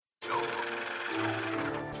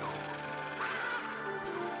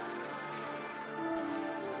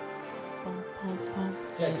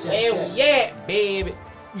Where we at, baby?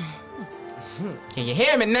 Can you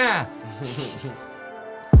hear me now?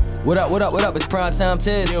 What up, what up, what up? It's Prime Time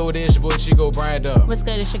Tiz. Yo, it's your boy Chico Brando. What's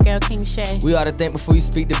good? It's your girl, King Shay. We ought to think before you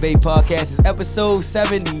speak debate podcast. It's episode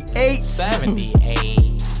 78.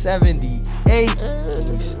 78. 78.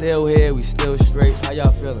 We still here. We still straight. How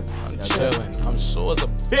y'all feeling? I'm chilling. I'm sore as a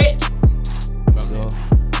bitch. So,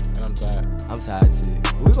 And I'm tired. I'm tired too.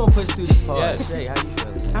 We're going to push through this part. Yes. Shay, how you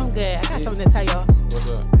feeling? I'm good. I got something to tell y'all. What's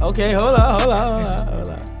up? Okay, hold on.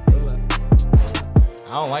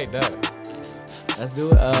 I don't like that. Let's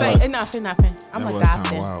do it. Say enough. I'm That was kind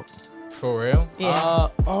adopted. of wild. For real? Yeah.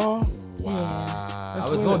 Oh, Wow. I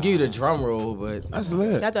was going to give you the drum roll, but that's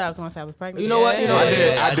lit. I thought I was going to say I was pregnant. you know what?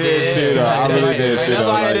 I did see it though. I really did see it That's though.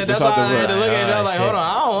 why I Like, had to, just that's off why I the had to rip. look at y'all like, hold on,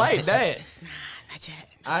 I don't like that. Not yet.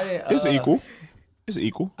 I didn't. It's equal. It's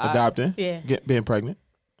equal. Adopting. Yeah. Being pregnant.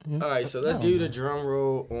 All right, so let's give you the drum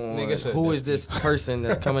roll on Nigga said who this. is this person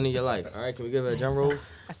that's coming in your life. All right, can we give it a drum roll?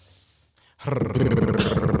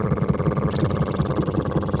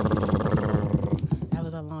 That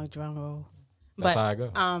was a long drum roll. That's But how I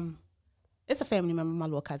go. it's a family member, my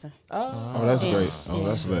little cousin. Oh, that's Yeah. great. Oh,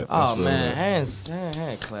 that's lit. Oh That's man, lit.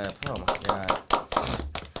 hand clap. Oh my god.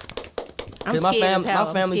 I'm 'Cause scared as hell.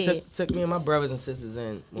 my family I'm scared. took me and my brothers and sisters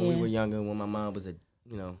in when we Yeah. were younger. When my mom was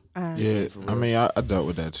Yeah, I mean, I dealt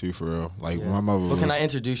with that too, for real. Like, Yeah. my mother Well, was... can I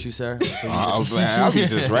introduce you, sir? I was like, I'll be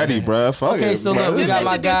just ready, bruh. Fuck Okay, it. so bruh. look, we got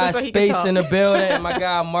my introduce guy him so he can Space talk. in the building, and my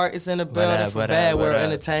guy Marcus in the building up, for what Bad up, World what up?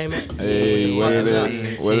 Entertainment. Hey, what it Yeah.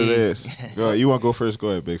 is. What it is. Go ahead. You want to go first? Go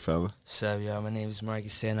ahead, big fella. What's up, y'all? My name is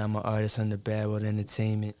Marcus, and I'm an artist under Bad World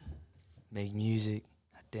Entertainment. Make music,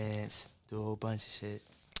 I dance, do a whole bunch of shit.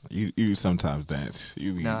 You sometimes dance.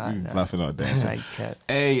 You Nah. laughing on dancing. Like cat.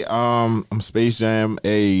 Hey, I'm Space Jam.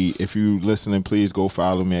 Hey, if you listening, please go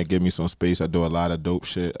follow me and give me some space. I do a lot of dope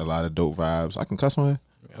shit, a lot of dope vibes. I can cuss on here?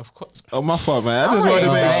 Of course. Oh, my fault, man. I just wanted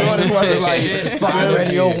to make sure this wasn't like It's Fucking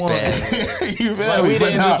Radio 1. you feel Like, me? we But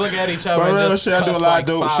didn't nah, just look at each other but and real just shit, I do a cuss lot like of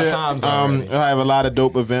dope 5 shit. times already. I have a lot of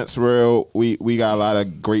dope events. Real, we got a lot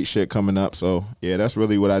of great shit coming up. So yeah, that's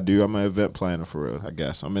really what I do. I'm an event planner for real. I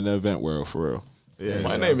guess I'm in the event world for real. Yeah,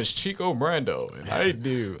 My name is Chico Brando, and I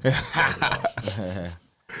do.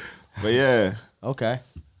 but yeah, Okay.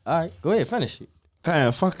 All right, go ahead, finish it.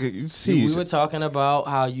 damn, fuck it. You see, We were talking about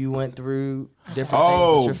how you went through different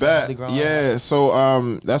oh, things with your bet. family growing up. Yeah,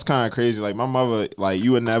 so that's kind of crazy. Like, my mother, like,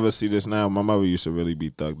 you would never see this now. My mother used to really be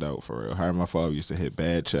thugged out for real. Her and my father used to hit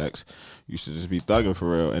bad checks. Used to just be thugging for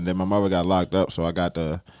real. And then my mother got locked up, so I got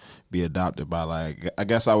to be adopted by, like, I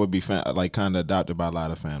guess I would be like kind of adopted by a lot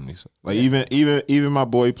of families. Like, even my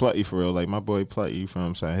boy Plutty for real. Like, my boy Plutty, you feel what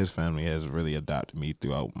I'm saying? His family has really adopted me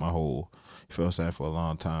throughout my whole, you feel what I'm saying, for a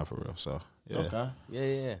long time for real. So yeah. Okay.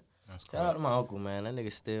 Yeah. That's Shout out to my uncle, man. That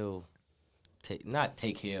nigga still not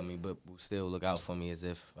take care of me, but will still look out for me as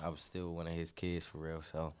if I was still one of his kids for real.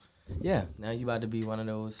 So, yeah, now you about to be one of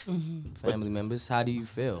those family members. How do you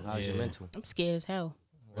feel? How's your Yeah. mental? I'm scared as hell.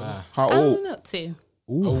 Wow. How I old? don't know, too.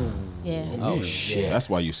 Ooh. Yeah. Oh, shit. That's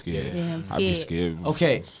why you scared. Yeah, I'm I'd be scared. scared.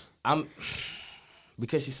 Okay,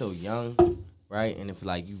 because she's so young, right? And if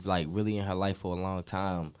like you've like really in her life for a long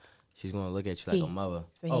time, she's gonna look at you like He. a mother.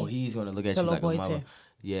 Say Oh, he. he's gonna look It's at a you little like a boy, mother. too.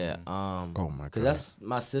 Yeah. Oh my Cause God. that's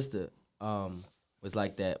my sister. Was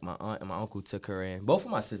like that. My aunt and my uncle took her in. Both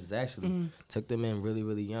of my sisters actually took them in really,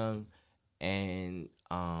 really young, and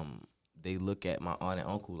they look at my aunt and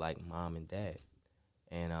uncle like mom and dad.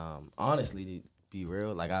 And honestly, to be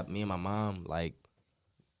real, like me and my mom like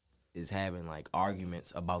is having like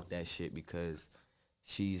arguments about that shit because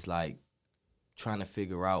she's like trying to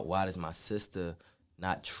figure out why does my sister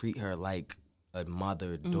not treat her like a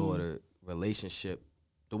mother-daughter relationship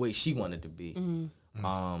the way she wanted to be.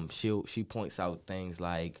 She points out things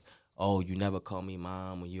like, oh, you never call me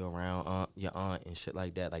mom when you're around your aunt and shit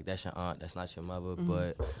like that. Like, that's your aunt, that's not your mother.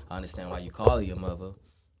 But I understand why you call her your mother,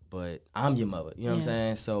 but I'm your mother. You know what I'm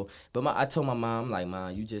saying? So, but I told my mom, like,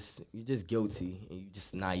 Mom, you just guilty and you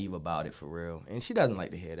just naive about it for real. And she doesn't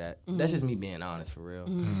like to hear that. That's just me being honest for real.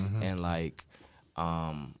 And like,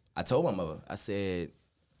 I told my mother, I said,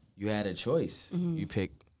 you had a choice. You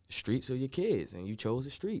picked streets or your kids, and you chose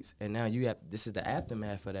the streets. And now this is the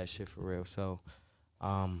aftermath of that shit for real. So,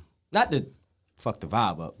 not to fuck the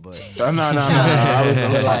vibe up, but No. I was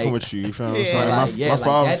Like- fucking with you. You feel what I'm saying? like, My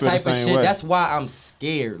father that feel the type of same shit. way. That's why I'm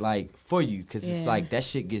scared, like, for you, because it's Yeah. like that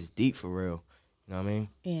shit gets deep for real. You know what I mean?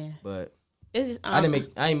 Yeah. But It's, I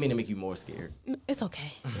didn't mean to make you more scared. It's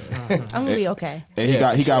okay. I'm gonna be okay.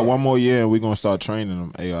 And he got one more year, and we're gonna start training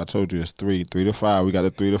him. Hey, I told you it's 3 to 5. We got a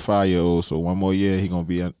 3 to 5 year old, so one more year he gonna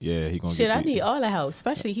be. He gonna. Shit, get I need all the help,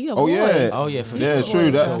 especially he a Oh boy. yeah, For yeah, sure.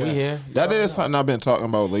 true. So we here. That is something I've been talking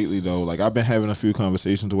about lately, though. Like I've been having a few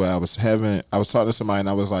conversations where I was talking to somebody, and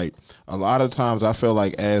I was like, a lot of times I feel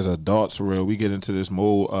like as adults, for real, we get into this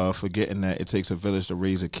mode of forgetting that it takes a village to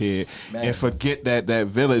raise a kid, and forget that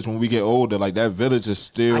village when we get older, like that village is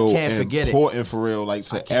still important for real, like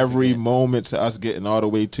to every moment to us getting all the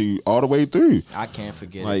way through. I can't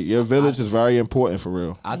forget like it. your village is very important for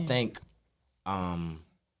real. I think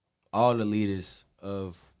all the leaders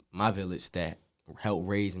of my village that helped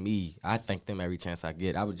raise me, I thank them every chance I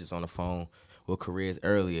get. I was just on the phone with Careers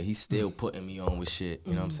earlier. He's still putting me on with shit.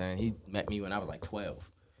 You know what I'm saying? He met me when I was like 12.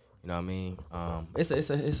 You know what I mean?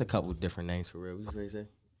 It's a couple different names for real. What you ready to say?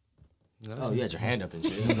 No. Oh, you had your hand up and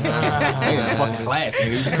shit. I ain't in the fucking class,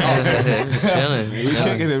 nigga. You can talk. Chilling. We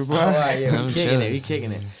kicking it, bro. All right, yeah, I'm we kicking chilling. it. We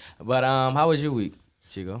kicking it. But how was your week,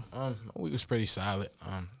 Chico? My week was pretty solid.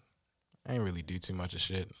 I ain't really do too much of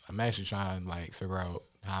shit. I'm actually trying to like figure out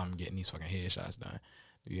how I'm getting these fucking headshots done.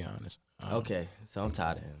 To be honest. Okay, so I'm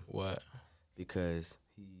tired of him What? because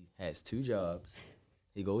he has 2 jobs.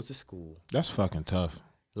 He goes to school. That's fucking tough.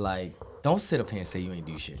 Like, don't sit up here and say you ain't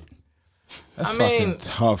do shit. That's fucking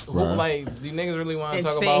tough, bro. Like, do niggas really want to And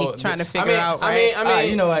talk say, about trying to figure out, I mean, Alright,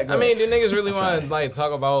 you know what? Go I mean, ahead. do niggas really I'm want sorry. to like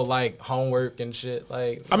talk about like homework and shit?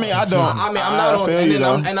 Like, I mean, I don't. I'm not on, feel and, you,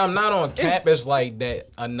 then though. I'm not on campus like that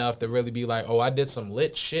enough to really be like, oh, I did some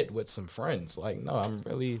lit shit with some friends. Like, no, I'm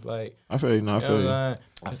really like, I feel you. No, I you know feel what you. I'm saying?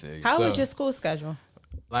 I feel you. How was So- your school schedule?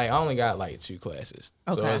 Like, I only got like 2 classes.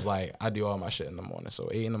 So Okay. it's like I do all my shit in the morning. So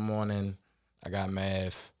 8 in the morning, I got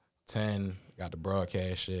math. 10, got the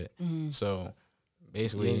broadcast shit. So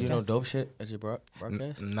basically, You know dope shit at your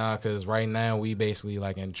broadcast? nah, because right now we basically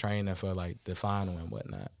like in training for like the final and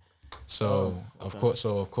whatnot. So of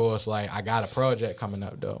course, like I got a project coming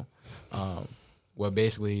up though. Well,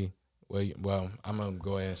 basically, well, I'm gonna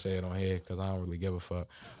go ahead and say it on here because I don't really give a fuck.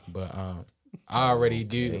 But I already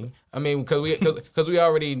do. I mean, because we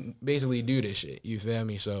already basically do this shit. You feel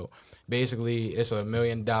me? So basically, it's $1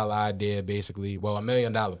 million idea. Basically, well, $1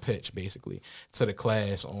 million pitch. Basically, to the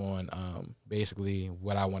class on basically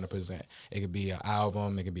what I want to present. It could be an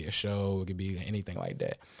album. It could be a show. It could be anything like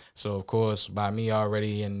that. So of course, by me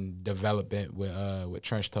already in development with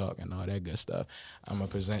Trench Talk and all that good stuff, I'm gonna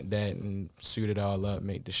present that and suit it all up,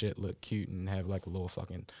 make the shit look cute, and have like a little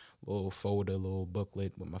folder, little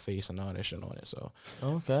booklet with my face and all that shit on it. So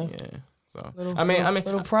Okay. yeah. So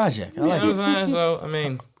Little project. I you like know it. what I'm saying? So I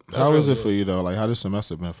mean, How was it for you though? Like, how this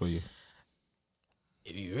semester been for you?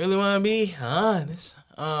 if you really want to be honest,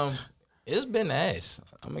 it's been ass.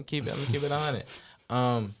 I'm gonna keep it honest.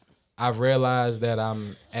 I've realized that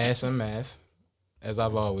I'm ass in math, as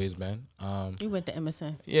I've always been. You went to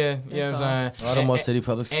Emerson. Yeah, you know what I'm saying. Baltimore City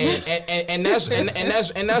Public Schools. And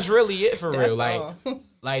that's really it for real. Like all.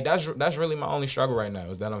 like that's really my only struggle right now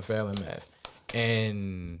is that I'm failing math.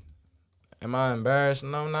 And am I embarrassed?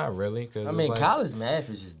 No, not really. Cause I mean, like, college math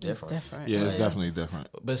is just It's different. different. Yeah, it's definitely different.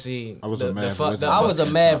 But see, I was a math wizard. I was a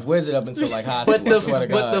math wizard up until like high school. But the I swear to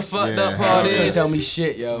God. fucked Yeah. up part They didn't is tell me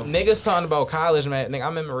shit, yo. niggas talking about college math. Nigga,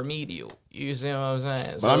 I'm in remedial. You see what I'm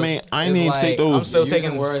saying? But I mean, it's- I ain't it's even like, take those- I'm still Using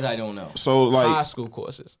taking words I don't know. So high like, school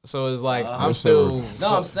courses. So it's like I'm Yes, still.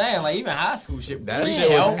 No, I'm saying like even high school shit. That really shit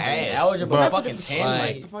was helped me. ass. Algebra But- fucking 10.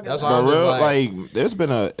 Like, the fuck that's is why that? I'm for just real, like- like there's been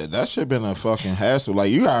that shit been a fucking hassle.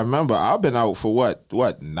 Like you gotta remember, I've been out for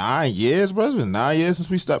what 9 years, bro. It's been 9 years since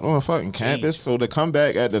we stepped on a fucking campus. So to come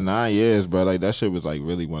back at the 9 years, bro, like that shit was like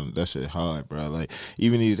really that shit hard, bro. Like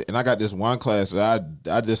even these, and I got this one class that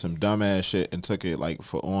I did some dumbass shit and took it like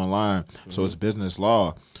for online. So it's business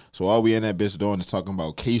law. So all we in that bitch doing is talking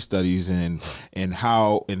about case studies and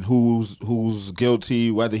how and who's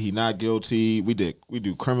guilty, whether he not guilty. We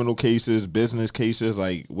do criminal cases, business cases.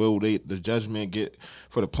 Like will the judgment get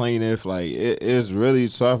for the plaintiff? Like it's really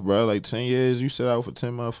tough, bro. Like 10 years, you sit out for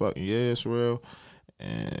 10 motherfucking years for real.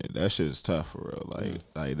 And that shit is tough for real.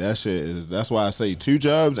 Like that shit is. That's why I say 2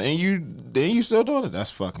 jobs and you still doing it. That's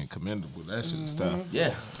fucking commendable. That shit is tough.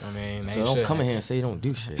 Yeah. I mean, ain't So don't shit. come in here and say you don't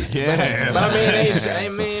do shit. Yeah. But I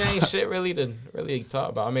mean, ain't shit really to really talk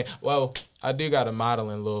about. I mean, well, I do got a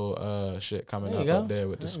modeling little shit coming There you up go. there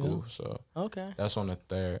with the There you school. So Okay. that's on the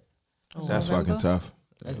 3rd. That's fucking tough.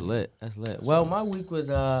 That's lit. That's lit. Well, my week was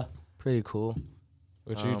pretty cool.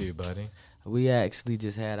 What you do, buddy? We actually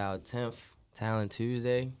just had our 10th Talent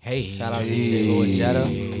Tuesday. Hey. Shout out to DJ Lord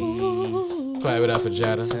Jetta. Clap it up for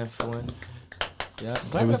Jetta. 10th one. Yeah,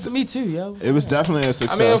 clap it up for me too, yo. It was definitely a I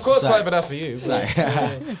success. mean, of course, Sorry. clap it up for you. It's like,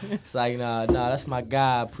 it's like nah, that's my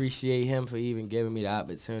guy. I appreciate him for even giving me the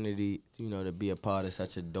opportunity, to be a part of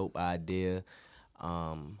such a dope idea.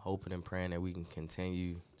 Hoping and praying that we can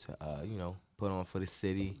continue to, put on for the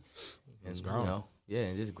city. And, It's growing.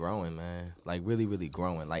 and just growing, man. Like really, really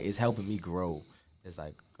growing. Like it's helping me grow as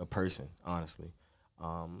like a person, honestly.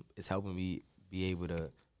 It's helping me be able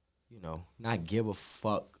to, not give a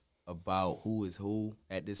fuck about who is who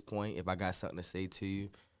at this point. If I got something to say to you,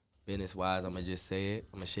 business wise, I'm gonna just say it.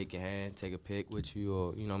 I'm gonna shake your hand, take a pic with you,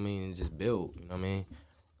 or and just build. You know what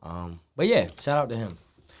I mean? But yeah, shout out to him.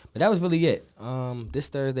 But that was really it. This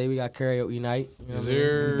Thursday we got karaoke night. You know what I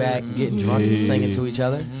mean? We back getting drunk and singing to each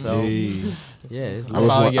other. So yeah, it's I was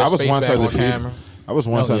Finally get space once back on undefeated. camera. I was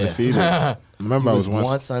once Oh, yeah. undefeated. Remember, I was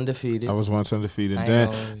once undefeated. I was once undefeated. I Then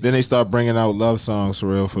know. then they start bringing out love songs for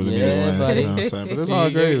real for the Yeah, new one. buddy. You know what I'm saying? But it's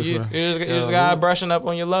all great. You bro. just got brushing up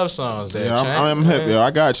on your love songs there. Yeah, Champ. I'm hip, yo.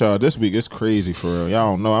 I got y'all. This week it's crazy for real.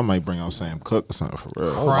 Y'all don't know. I might bring out Sam Cooke or something for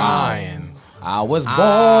real. Crying. I was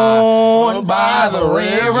born by the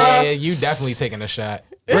river. Yeah, you definitely taking a shot.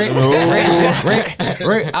 Rick,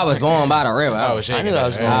 I was born by the river. I was I shaking knew I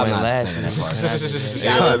was that. going I'm to win not last singing week.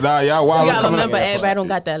 that Nah, y'all You wild gotta coming remember, up. everybody don't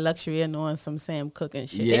got that luxury of knowing some Sam Cooke and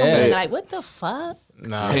shit. They Yeah. gonna be like, what the fuck?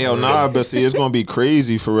 Nah, Hell for nah, real. but see, it's gonna be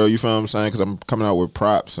crazy for real. You feel what I'm saying? Because I'm coming out with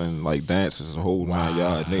props and like dances, the whole 9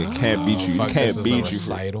 yards. Nigga can't beat you. Fuck, You this can't is a beat you.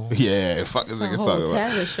 recital? Yeah, fuck this nigga Whole talking about.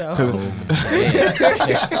 talent show. 'Cause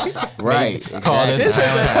Right. Call this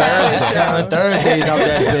On Thursdays out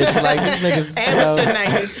that bitch. Like these niggas. Amateur night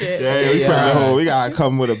and shit. yeah, we put the whole. We gotta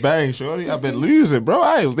come with a bang, shorty. I've been losing, bro.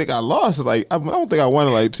 I didn't think I lost. Like I don't think I won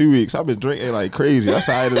in like 2 weeks. I've been drinking like crazy. That's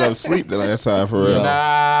how I ended up sleep the last time for real.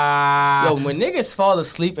 Nah. Yo, when niggas fall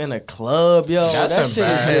asleep in a club, yo, That's that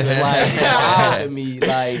shit is just like wild to me.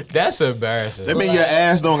 Like, That's embarrassing. That mean your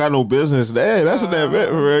ass don't got no business there. That's what that meant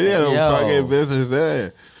for real. Yeah, no Yo. fucking business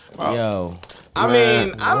there. yo, I Man,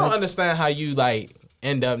 mean, I don't understand how you like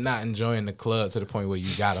end up not enjoying the club to the point where you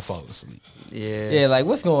gotta fall asleep. yeah, like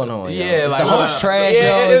what's going on? Yo? Yeah, Is like the host trash,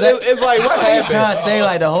 yeah, yo. Is that, it's like what are you happened? trying to say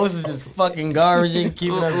like the host is just fucking garbage and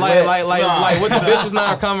keeping us wet? Like what the bitches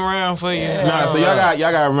not come around for you? Nah, so y'all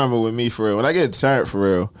got to remember with me for real. When I get turned for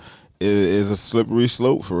real, it is a slippery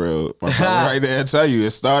slope for real. My brother right there, I tell you,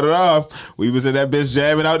 it started off. We was in that bitch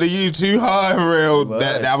jamming out the U too hard for real.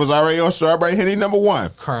 That was already on Strawberry Henny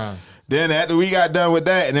 #1. Crime. Then after we got done with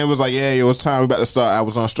that, and it was like, yeah, it was time. We about to start. I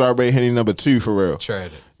was on Strawberry Henny #2 for real.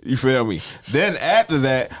 Tragic. You feel me? Then after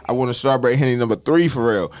that, I went to Strawberry Henny #3 for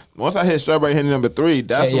real. Once I hit Strawberry Henny #3,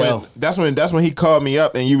 that's when he called me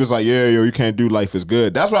up and you was like, yeah, yo, you can't do Life Is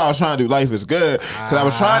Good. That's why I was trying to do Life Is Good. Cause I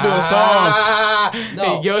was trying to do a song.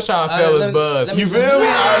 No. Yo, trying to feel his buzz. You feel me?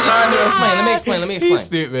 I was trying to do a song. Let me explain. He's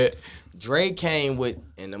stupid. Dre came with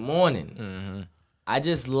In the Morning. Mm-hmm. I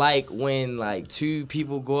just like when like two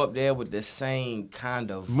people go up there with the same kind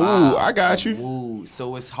of vibe, Mood, I got you. Mood.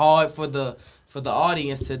 So it's hard for the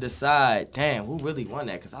audience to decide, damn, who really won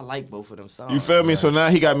that? Because I like both of them songs. You feel me? So now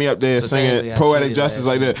he got me up there So singing technically, I Poetic cheated Justice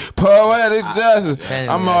last like that. Poetic Justice. technically,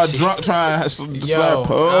 I'm I all cheated. drunk trying to Yo, slap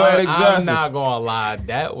Poetic I'm Justice. not gonna lie,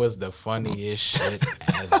 that was the funniest shit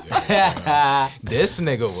ever. This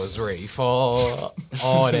nigga was ready for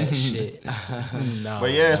all that shit. No,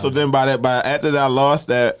 But yeah, so then by after that I lost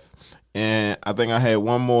that, and I think I had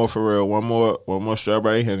one more for real, one more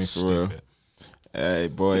Strawberry Henny for real. Stupid. Hey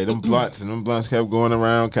boy, them blunts kept going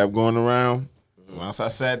around. Once I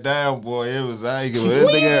sat down, boy, it was like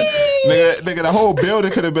nigga, the whole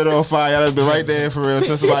building could have been on fire. I'd have been right there for real.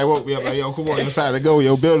 Since somebody woke me up like, yo, come on, it's time to go.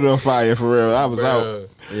 Yo, building on fire for real. I was out. Bruh.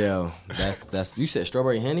 Yo, that's you said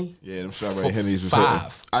Strawberry Henny? Yeah, them Strawberry Hennies was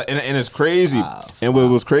 5. hitting. And it's crazy. And what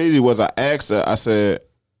was crazy was I asked her, I said,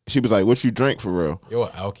 she was like, what you drink for real? You're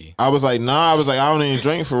Elkie. I was like, nah. I was like, I don't even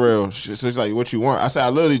drink for real. She's like, what you want? I said, I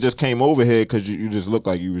literally just came over here because you just looked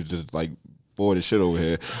like you was just like bored as shit over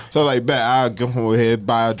here. So like, bet I'll come over here,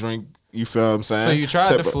 buy a drink. You feel what I'm saying? So you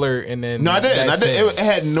tried to flirt and then No, I didn't. that It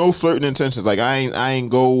had no flirting intentions. Like I ain't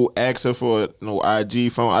go ask her for no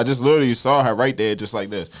IG phone. I just literally saw her right there, just like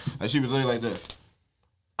this. Like she was literally like this.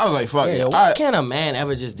 I was like, fuck Yeah, it. why can't a man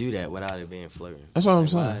ever just do that without it being flirting? That's what I'm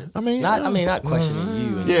saying. I mean, Not questioning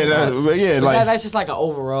you. and yeah, but like that's just like an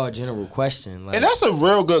overall general question. Like, and that's a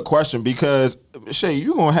real good question because Shay,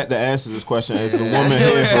 you gonna have to answer this question as the woman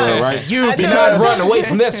here for it, right? You be not running away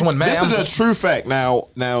from this one, man. This is a true fact. Now,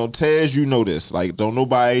 Tez, you know this. Like, don't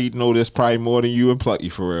nobody know this probably more than you and Plucky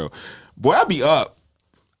for real. Boy, I be up.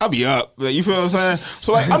 Like, you feel what I'm saying?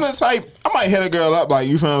 So like, I'm the type. I might hit a girl up like,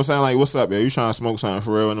 you feel what I'm saying? Like, what's up, yo? You trying to smoke something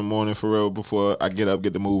for real in the morning for real before I get up,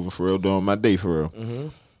 get to moving for real, doing my day for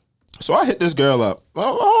real. So I hit this girl up.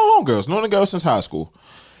 Oh, homegirls, known the girl since high school.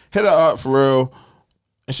 Hit her up for real.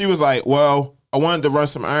 And she was like, well, I wanted to run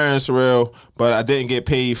some errands for real, but I didn't get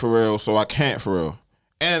paid for real, so I can't for real.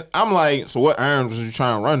 And I'm like, so what errands was you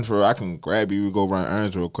trying to run for real? I can grab you, go run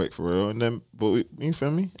errands real quick for real. And then, but you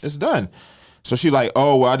feel me? It's done. So she like,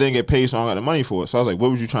 oh, well, I didn't get paid, so I don't got the money for it. So I was like,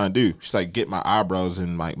 what was you trying to do? She's like, get my eyebrows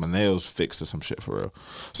and like my nails fixed or some shit for real.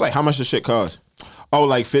 It's like, how much the shit cost? Oh,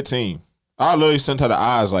 like 15. I literally sent her the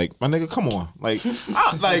eyes like, my nigga, come on. Like,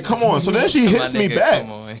 come on. So then she hits me back.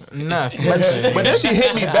 Nah, But then she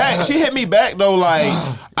hit me back. She hit me back though, like,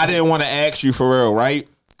 I didn't want to ask you for real, right?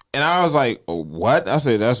 And I was like, oh, what? I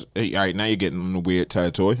said, that's all right, now you're getting in the weird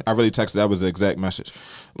territory. I really texted, that was the exact message.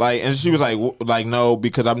 Like, and she was like, no,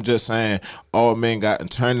 because I'm just saying all men got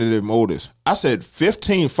alternative motives. I said,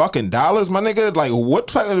 $15 fucking dollars, my nigga? Like, what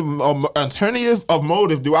fucking alternative of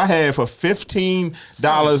motive do I have for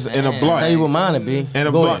 $15 in a blunt? Tell you what mine would be. And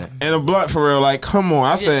a blunt for real. Like, come on.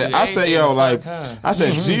 I said, yo, like, I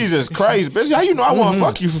said, Jesus Christ, bitch, how you know I want to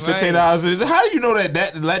fuck you for $15? How do you know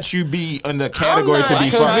that lets you be in the category to be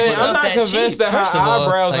fucked? I'm not convinced that her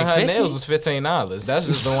eyebrows and her 50? nails is $15. That's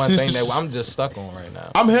just the one thing that I'm just stuck on right now.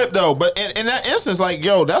 I'm hip though, but in that instance, like,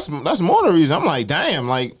 yo, that's more the reason. I'm like, damn,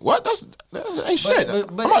 like, what? That ain't shit. I'm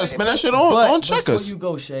about to spend that shit on checkers. Before you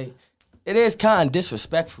go, Shay, it is kind of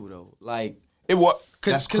disrespectful though. Like, it was.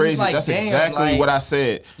 That's crazy. Like, that's damn, exactly like, what I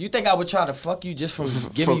said. You think I would try to fuck you just from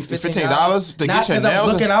giving you $15 to get your nails? I'm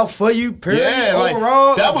looking out for you. Period. Yeah, like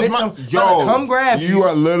overall, that was bitch, my I'm trying to come grab you. You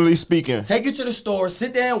are literally speaking. Take you to the store,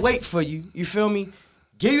 sit there and wait for you. You feel me?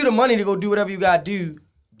 Give you the money to go do whatever you gotta do.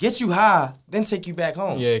 Get you high, then take you back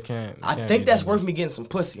home. Yeah, it can't. I think that's worth me getting some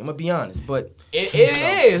pussy. I'm gonna be honest, but it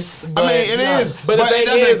is. I mean, it is, but it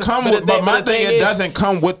doesn't come with. But my thing, it doesn't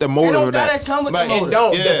come with the motive. It don't of that. gotta come with Like, the motive. It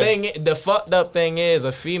don't. Yeah. The fucked up thing is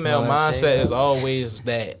a female mindset is always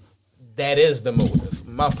that is the motive.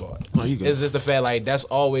 My fault. No, you good. It's just the fact like that's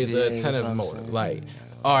always the that's attentive what I'm motive. saying. Like,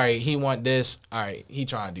 all right, he want this. All right, he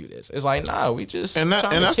trying to do this. It's like, nah, we just And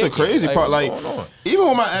trying to that's the kick it. crazy part. what's Like, going on? even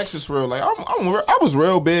with my exes, for real, like I was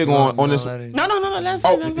real big on this. No. Let's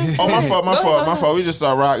Oh, my fault. We just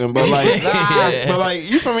started rocking, but like,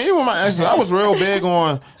 you feel me? Even with my exes, I was real big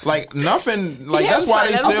on like nothing. Like that's why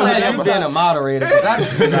they still hit I'm me. being a moderator because I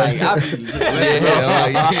just be like, I be just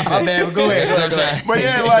listening. My bad, go ahead. But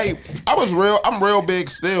yeah, like I'm real big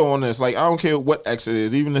still on this. Like I don't care what ex it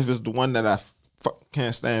is, even if it's the one that I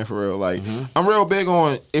can't stand for real. Like I'm real big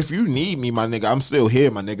on if you need me, my nigga, I'm still here,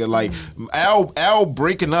 my nigga. Like Al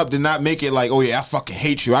breaking up did not make it like, oh yeah, I fucking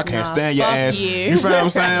hate you. I can't stand your ass. You feel what I'm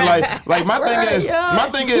saying? Like my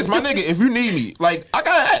thing is, my nigga, if you need me, like I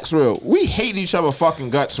gotta ask real. We hate each other fucking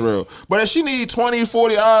guts real. But if she need $20,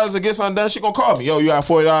 $40 to get something done, she gonna call me. Yo, you got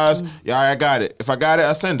 $40? Yeah, all right, I got it. If I got it,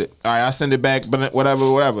 I send it. All right, I send it back, but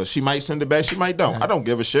whatever. She might send it back, she might don't. I don't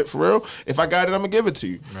give a shit for real. If I got it, I'm gonna give it to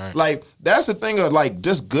you. Right. Like that's the thing of like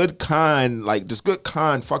just good kind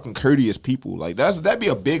fucking courteous people. Like that'd be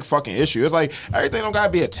a big fucking issue. It's like everything don't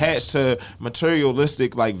gotta be attached to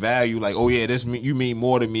materialistic like value. Like, oh yeah, you mean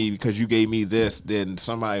more to me because you gave me this than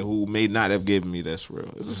somebody who may not have given me this for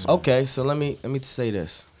real. Okay, so let me say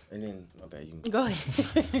this, and then my bad. You Go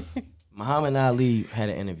ahead. Muhammad Ali had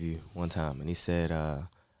an interview one time, and he said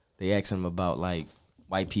they asked him about like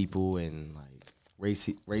white people and like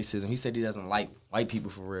racism. He said he doesn't like white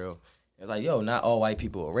people for real. It's like, yo, not all white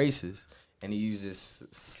people are racist. And he used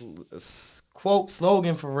this quote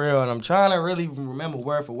slogan for real, and I'm trying to really remember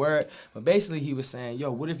word for word. But basically, he was saying,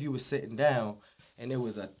 yo, what if you was sitting down and there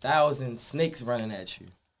was 1,000 snakes running at you,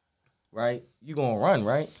 right? You gonna run,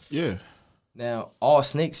 right? Yeah. Now, all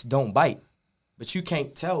snakes don't bite, but you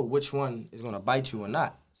can't tell which one is gonna bite you or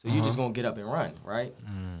not. So you're just gonna get up and run, right?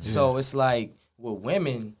 So it's like with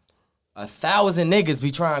women, 1,000 niggas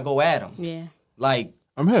be trying to go at them. Yeah. Like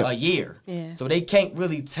I'm hip. a year. Yeah. So they can't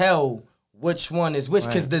really tell which one is which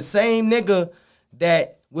because the same nigga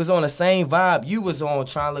that was on the same vibe you was on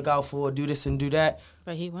trying to look out for, do this and do that.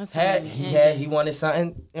 But he wants He wanted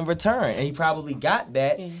something in return, and he probably got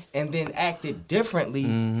that, and then acted differently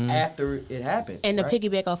after it happened. And to right?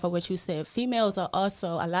 piggyback off of what you said,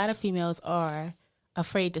 a lot of females are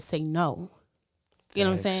afraid to say no. You know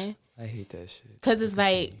what I'm saying? I hate that shit. Because it's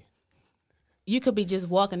like, you could be just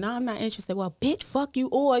walking, no, I'm not interested. Well, bitch, fuck you.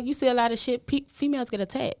 Or you see a lot of shit, females get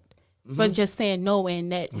attacked for just saying no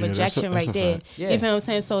and that rejection that's right a there. fact. You feel what I'm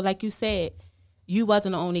saying? So like you said, you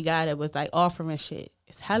wasn't the only guy that was like offering shit.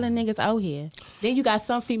 It's hella niggas out here. Then you got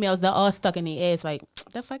some females that are stuck in their ass like,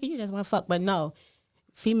 the fuck, you just want to fuck. But no,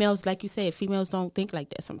 females, like you said, females don't think like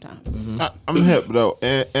that sometimes. I'm hip though,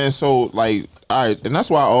 and so like, all right, and that's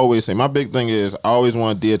why I always say my big thing is I always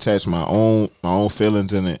want to detach my own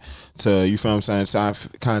feelings in it to you feel what I'm saying? So I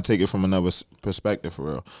kind of take it from another perspective for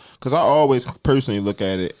real. Because I always personally look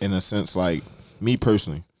at it in a sense like me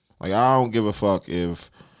personally. Like I don't give a fuck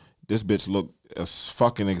if this bitch look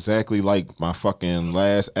fucking exactly like my fucking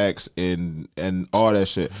last ex and all that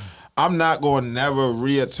shit. I'm not going to never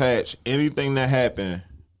reattach anything that happened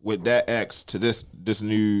with that ex to this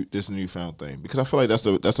newfound thing, because I feel like that's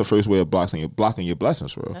the first way of blocking your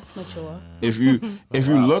blessings, bro. That's mature. If you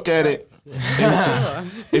look at it,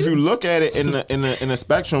 if you look at it in the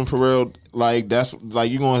spectrum for real, like that's like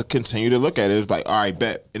you're gonna continue to look at it. It's like, all right,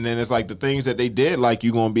 bet, and then it's like the things that they did, like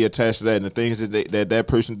you're gonna be attached to that, and the things that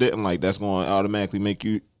person didn't like, that's gonna automatically make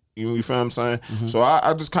you. You feel what I'm saying? Mm-hmm. So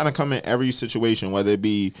I just kind of come in every situation, whether it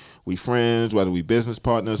be we friends, whether we business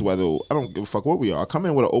partners, whether I don't give a fuck what we are. I come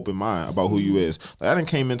in with an open mind about who you is. Like I didn't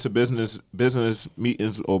came into business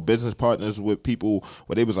meetings or business partners with people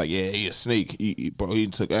where they was like, yeah, he a snake. He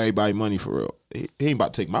took everybody money for real. He ain't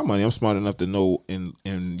about to take my money. I'm smart enough to know and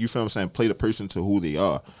you feel what I'm saying? Play the person to who they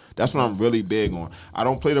are. That's what I'm really big on. I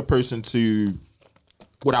don't play the person to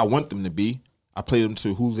what I want them to be. I play them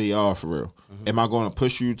to who they are for real. Mm-hmm. Am I going to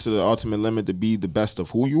push you to the ultimate limit to be the best of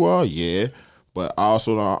who you are? Yeah, but I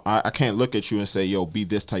also don't. I can't look at you and say, "Yo, be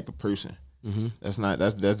this type of person." Mm-hmm.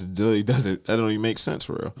 That don't even make sense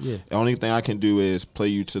for real. Yeah. The only thing I can do is play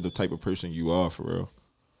you to the type of person you are for real.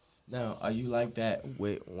 Now, are you like that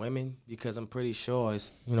with women? Because I'm pretty sure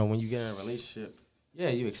it's when you get in a relationship, yeah,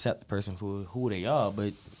 you accept the person for who they are,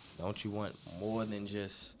 but don't you want more than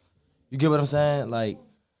just? You get what I'm saying?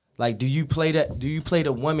 Like, do you play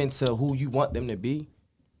the women to who you want them to be?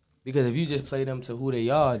 Because if you just play them to who they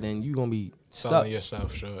are, then you're gonna be stuck. Selling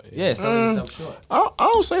yourself short. Yeah, selling yourself short. I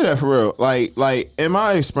don't say that for real. Like in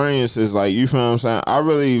my experiences, like you feel what I'm saying, I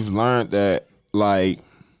really learned that like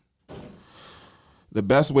the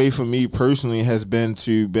best way for me personally has been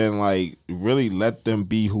like really let them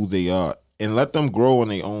be who they are and let them grow in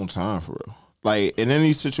their own time for real. Like in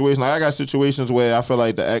any situation, like I got situations where I feel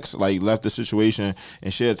like the ex like left the situation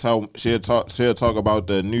and she'll talk about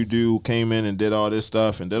the new dude who came in and did all this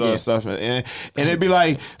stuff and did all this stuff and it'd be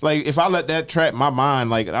like if I let that trap my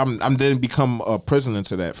mind, like I'm then become a prisoner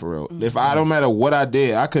to that for real. Mm-hmm. If I don't matter what I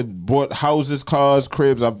did, I could bought houses, cars,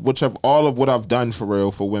 cribs, all of what I've done for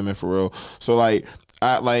real for women for real. So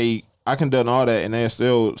I can done all that and they're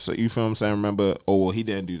still, so you feel what I'm saying, remember, oh, well, he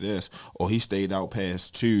didn't do this, or he stayed out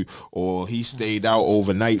past 2, or he stayed out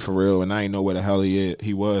overnight for real, and I ain't know where the hell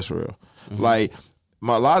he was for real. Mm-hmm. Like,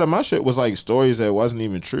 a lot of my shit was like stories that wasn't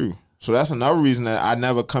even true. So that's another reason that I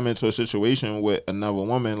never come into a situation with another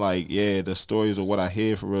woman like, yeah, the stories of what I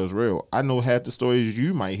hear for real is real. I know half the stories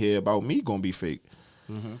you might hear about me gonna be fake.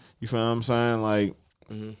 Mm-hmm. You feel what I'm saying? Like,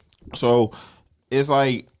 so... It's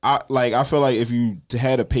like I feel like if you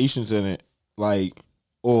had a patience in it, like,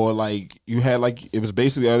 or like you had like it was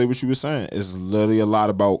basically all what you were saying. It's literally a lot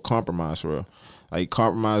about compromise for real. Like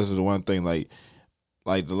compromise is the one thing. Like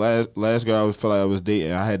the last girl I feel like I was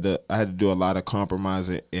dating, I had to do a lot of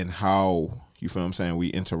compromising in how you feel what I'm saying we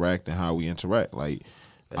interact and how we interact. Like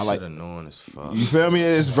that shit annoying as fuck. You feel me?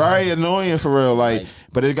 It's very annoying for real. Like,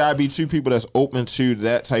 but it gotta be 2 people that's open to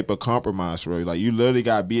that type of compromise for real. Like, you literally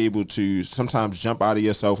gotta be able to sometimes jump out of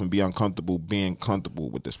yourself and be uncomfortable being comfortable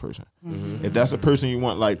with this person. Mm-hmm. If that's the person you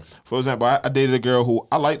want, like, for example, I dated a girl who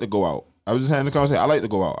I like to go out. I was just having a conversation. I like to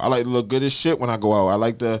go out. I like to look good as shit when I go out. I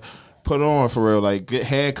like to put on for real, like get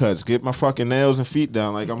haircuts, get my fucking nails and feet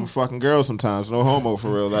done. Like I'm a fucking girl sometimes, no homo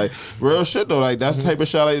for real. Like real shit though. Like that's the type of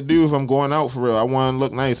shit I like to do if I'm going out for real. I want to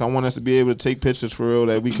look nice. I want us to be able to take pictures for real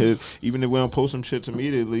that we could, even if we don't post some shits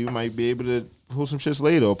immediately, we might be able to post some shits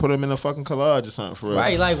later or put them in a fucking collage or something for real.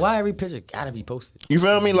 Right, like why every picture gotta be posted? You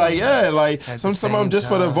feel me? Like yeah, like some of them just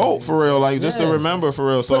for the vote for real, like just to remember for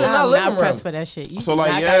real. So I'm not pressed for that shit. So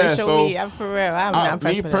like yeah, so I'm for real. I'm not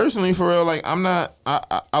pressed me for personally for real, like I'm not.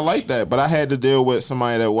 I like that, but I had to deal with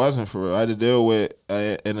somebody that wasn't for real. I had to deal with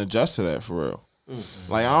and adjust to that for real.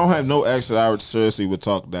 Mm-hmm. Like I don't have no ex that I would seriously would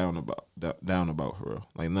talk down about for real.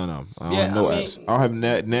 Like none of them. I don't have no ex. I don't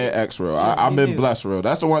have net ex for real. I've been blessed for real.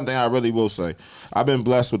 That's the one thing I really will say. I've been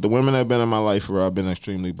blessed with the women that have been in my life for real. I've been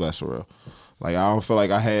extremely blessed for real. Like I don't feel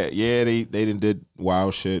like I had. Yeah, they did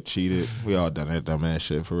wild shit, cheated. We all done that dumb ass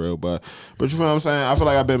shit for real. But you feel what I'm saying? I feel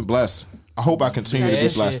like I've been blessed. I hope I continue to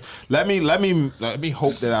be blessed. Let me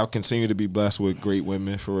hope that I'll continue to be blessed with great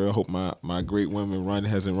women for real. Hope my great women run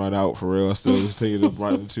hasn't run out for real. I still continue to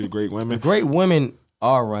run into great women. Great women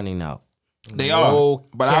are running out. They are,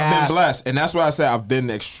 but I've been blessed, and that's why I say I've been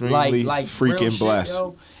extremely freaking blessed.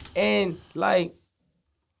 Yo. And like,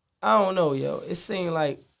 I don't know, yo. It just seemed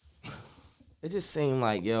like,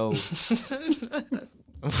 yo.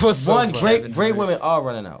 One, great women are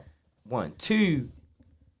running out. 1, 2.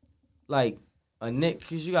 like a nigga,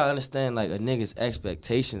 because you gotta understand, like, a nigga's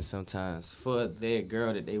expectations sometimes for their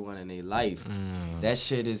girl that they want in their life. That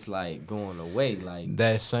shit is, like, going away. Like,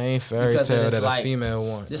 that same fairy because tale it's that like- a female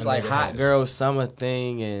wants. just a like nigga hot has. girl summer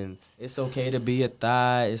thing, and it's okay to be a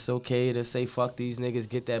thigh. It's okay to say fuck these niggas,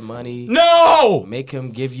 get that money, No, make him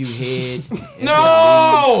give you head. and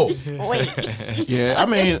no. Yeah, I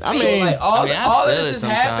mean, like all, I mean, I all of feel this it is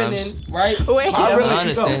sometimes. happening, right? Wait. I really- I'll let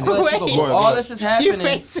you go. understand I'll let you it. go. Wait. Go ahead, All go ahead. this is You happening.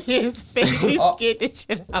 raised his face. You Oh. scared the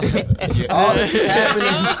shit out of him. All this is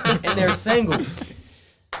happening, and they're single.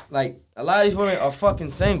 Like, a lot of these women are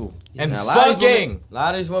fucking single. And Now, a lot of these fucking. women- a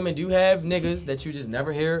lot of these women do have niggas that you just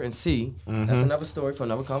never hear and see. That's another story for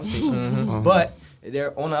another conversation. But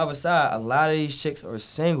they're on the other side. A lot of these chicks are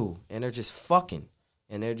single, and they're just fucking,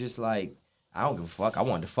 and they're just like, I don't give a fuck. I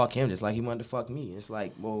wanted to fuck him just like he wanted to fuck me. It's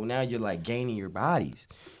like, well, now you're like gaining your bodies,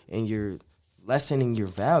 and you're lessening your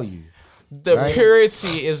value. The Right.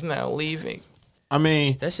 purity is now leaving. I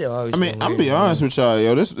mean, That shit always. I mean, been I'm weird be to me. honest with y'all,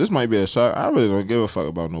 yo. This might be a shot. I really don't give a fuck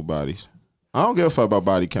about no bodies. I don't give a fuck about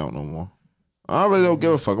body count no more. I really don't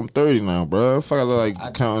give a fuck. I'm 30 now, bro. Fuck, I look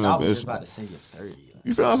like counting I up. was just about to say you're 30.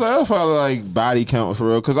 You feel what I'm saying? I fuck, I look like body count for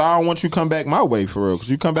real. Because I don't want you to come back my way for real. Because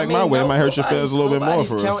you come back my way, it might hurt your feelings a little bit more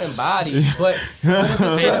for real. Nobody's counting bodies, but if it's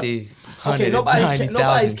to- 50, okay, 100, nobody's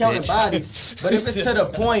 90,000, counting bitch. bodies. But if it's to the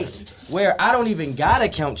point where I don't even gotta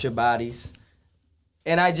count your bodies,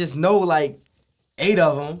 and I just know like 8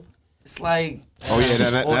 of them, it's like, Oh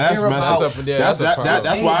yeah, Or that's hear messed about- up. That's up there. That's That's a problem.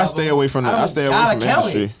 that's why I stay away from the. I stay away gotta from the count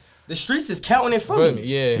industry. it. The streets is counting it for Feel me. me?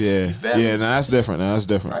 Yeah. Yeah, feel me? yeah. Nah, that's different. Nah, that's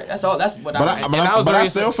different. Right. That's all. That's what But I. and I was but I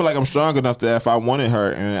raised- still feel like I'm strong enough that if I wanted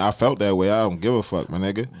her and I felt that way, I don't give a fuck, my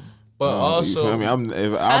nigga. But You also, feel me? I'm I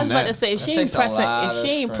was about that, to say if That she ain't takes a pressing, lot if of she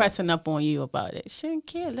ain't strength. pressing up on you about it, she don't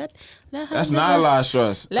care. Let her. that's live not a her- lot of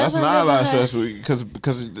stress. Let That's her not a lot of live her- stress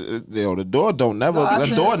because the door don't never No, I the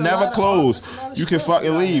said door it's a never lot of- close. it's a lot of You can stress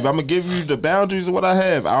fucking out leave. here. I'm gonna give you the boundaries of what I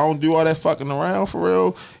have. I don't do all that fucking around for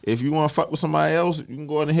real. If you want to fuck with somebody else, you can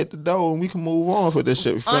go ahead and hit the door and we can move on for this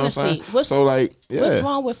shit. You feel Honestly, what I'm saying? what's- So like, yeah. What's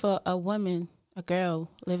wrong with a woman, a girl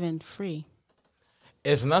living free?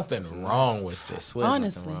 it's nothing wrong with I this. swear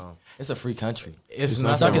there's nothing Honestly. wrong. It's a free country. It's Suck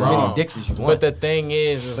nothing as many wrong. dicks as you want. But the thing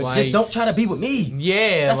is But like, just don't try to be with me.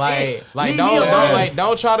 yeah, That's it. like Leave don't me alone.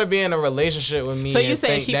 don't try to be in a relationship with me. So you and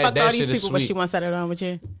saying think she that, fucked that all shit these is people, but sweet. she wants to settle down with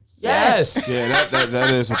you? Yes. Yeah, that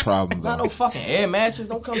is a problem Not though. no fucking air mattress.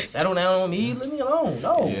 Don't come settle down on me. Leave me alone.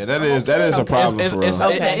 No. Yeah, that is a problem It's, for it's, real.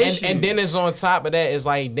 That's the and, issue. and then it's on top of that. It's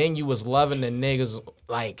like then you was loving the niggas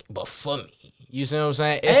like, but for me, you see what I'm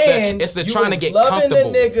saying? It's the you trying to was get loving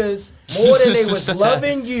comfortable. the niggas more than they was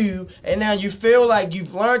loving you, and now you feel like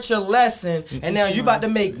you've learned your lesson, and now you about to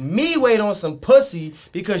make me wait on some pussy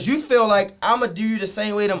because you feel like I'ma do you the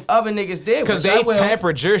same way them other niggas did. Because which they I will,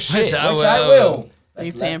 tempered your shit. Which I Which I will. will. They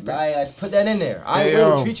Let's tempered. put that in there. I Hey,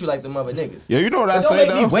 will yo. treat you like them other niggas. Yeah, you know what I But don't say make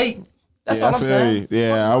though. me wait. That's yeah, all I I'm feel saying. you.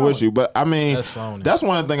 Yeah, I'm with you. But I mean, That's phony. that's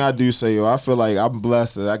one thing I do say, yo. I feel like I'm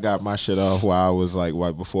blessed that I got my shit off while I was like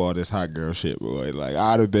right before all this hot girl shit, boy. Like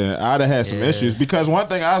I'd have had some Yeah. issues because one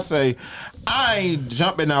thing I say, I ain't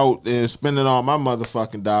jumping out and spending all my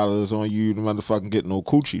motherfucking dollars on you to motherfucking get no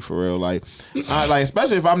coochie for real. Like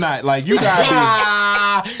especially if I'm not like you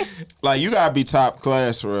gotta be like you gotta be top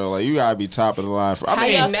class for real. Like you gotta be top of the line for. I How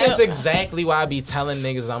mean, y'all And that's feel- exactly why I be telling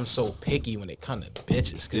niggas I'm so picky when it come to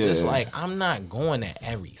bitches. Cause it's Yeah. like I'm not going at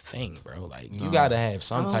everything, bro. Like you gotta have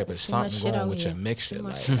some Oh, type of it's too much something shit going out with here. your mixture. Too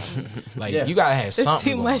Like, much like Yeah. you gotta have There's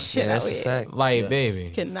something. too going. much shit Yeah, out that's a here. fact. Like,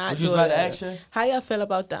 baby. Cannot Would do you just like to it. ask her? How y'all feel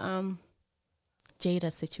about the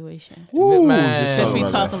Jada situation? Woo, Man. just Since talk we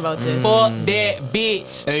about that. talking about this, Fuck that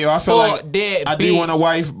bitch. Hey, yo, I feel Fuck like that I do bitch. want a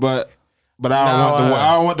wife, but I don't Nah, want the one. why?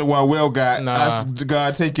 I don't want the one Will got. Nah. That's,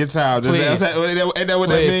 God, take your time. Please. Ain't that what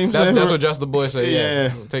that Please. means? That's what Just the Boy said. Yeah.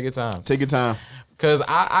 Yeah. Take your time. Take your time. Cause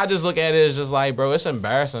I just look at it as just like, bro, it's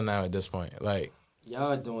embarrassing now at this point. Like,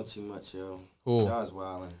 Y'all doing too much, yo. Who? Y'all's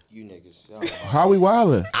wilding. You niggas. Y'all wildin'. How we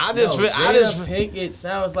wildin'? I just, Yo, I just, Jada Pinkett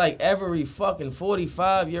sounds like every fucking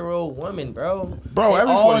 45-year-old woman, bro. Bro, They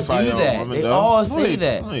every all 45-year-old do that. woman, They though. all No, say they-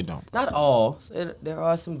 that. no, they don't. Not all. There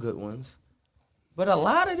are some good ones. But a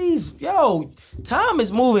lot of these, yo, time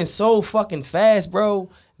is moving so fucking fast, bro,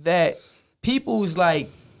 that people's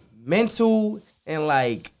like mental and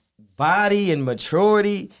like body and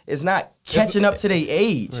maturity is not catching up to their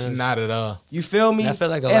age. not at all. You feel me? I feel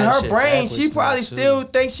like a in lot of her shit brain, she backwards probably now, too. still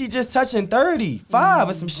thinks she just touching 35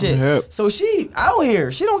 or some shit. Yep. So she out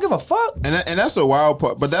here, she don't give a fuck. And that's a wild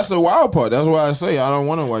part. But that's the wild part. That's why I say I don't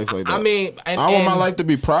want a wife like that. I mean, and, I want my and- life to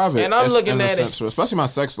be private. and I'm as- looking in a at it- sense, especially my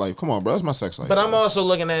sex life. Come on, bro, that's my sex life. But I'm also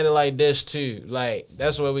looking at it like this too. Like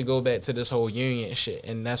that's where we go back to this whole union shit,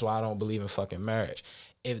 and that's why I don't believe in fucking marriage.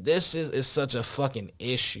 if this is such a fucking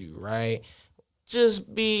issue, right?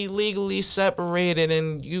 Just be legally separated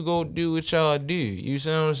and you go do what y'all do. You see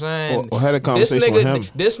what I'm saying? Or had a conversation with him.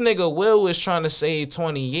 This nigga Will was trying to save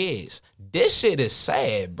 20 years. This shit is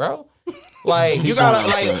sad, bro. Like you gotta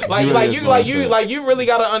you really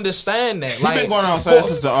gotta understand that. He been going outside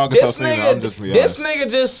since the August season. I'm just be honest. This nigga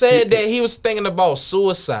just said that he was thinking about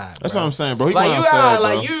suicide. That's bro. what I'm saying, bro. He Like going you outside, gotta,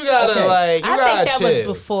 bro. like you gotta, Okay. like you I gotta think that chill.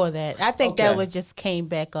 was before that. I think that was just came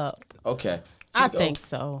back up. Okay. I Chico, think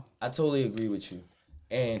so. I totally agree with you.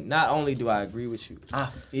 And not only do I agree with you, I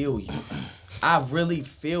feel you. I really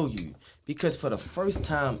feel you. Because for the first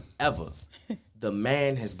time ever, the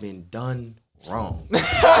man has been done wrong. And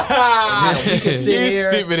now we can sit You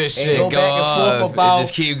here stupid as and shit. go Go back and on. forth about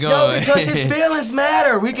Just keep Yo, going. because his feelings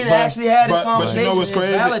matter. We can actually have this But conversation. you know what's It's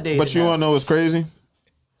crazy? validated But you now. wanna know what's crazy?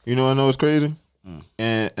 You know what I know what's crazy?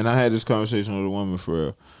 And I had this conversation with a woman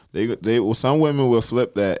for real. Some women will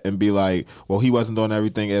flip that and be like, well, he wasn't doing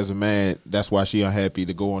everything as a man. That's why she unhappy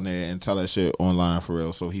to go on there and tell that shit online for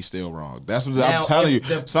real. So he's still wrong. That's what Now, I'm telling you. if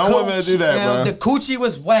the Some women do that, now, bro. The coochie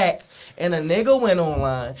was whack, and a nigga went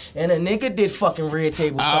online, and a nigga did fucking red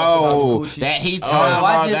table talks Oh, about the coochie. that he talking Now,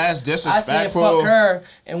 about, that's I said disrespectful. fuck her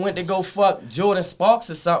and went to go fuck Jordan Sparks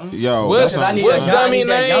or something. Yo, What's- that's what I'm I need what's a saying. guy, dummy I need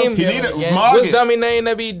that young name? He feeling need a again. Mark What's it. dummy name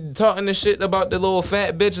that be talking the shit about the little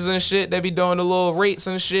fat bitches and shit that be doing the little rates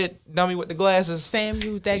and shit? Dummy with the glasses. Sam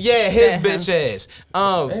used that. Yeah, his that- bitch ass.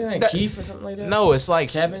 Ain't that that- Keith or something like that? No, it's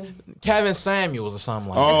like Kevin Samuels or something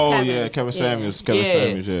like that. Oh, Kevin. yeah, Kevin Yeah. Samuels. Kevin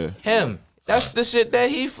Samuels, yeah. Him. That's the shit that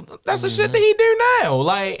that's the shit that he do now.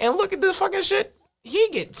 Like, and look at this fucking shit he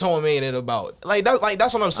get tormented about. Like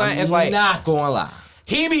that's what I'm saying. It's like not gonna lie.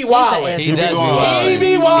 he be He's wildin'. an He does be going wild. He be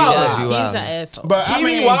He does wildin'. be He's wild. an asshole. But He I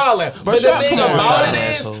mean, be wildin'. But the y'all thing come on, about man. it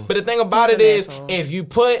Asshole. is, but the thing about He's it an is, asshole. if you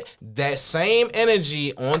put that same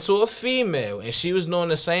energy onto a female and she was doing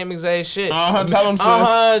the same exact shit, Tell them,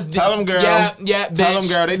 sis. Tell them, girl. Yeah, Tell bitch. them,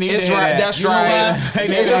 girl. They need It's to hear right. that. That's You know right. why? They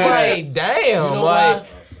need It's to just hear like, damn, You know like. why?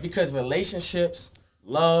 Because relationships,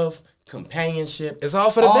 love, companionship, It's all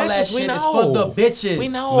for the all bitches, that we shit is know. for the bitches. We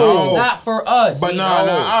know. No. Not for us. But We no,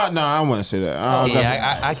 know. I wouldn't say that. I don't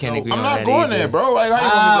Yeah, I can't agree I'm on not that going either. there, bro. Like, how you want me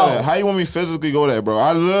to How? go there? How you want me physically go there, bro?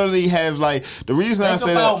 I literally have like the reason I Think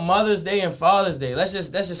say about that. Mother's Day and Father's Day. Let's just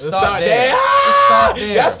start start there. there. Let's start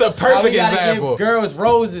there. That's the perfect How we gotta example. Give girls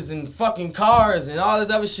roses and fucking cars and all this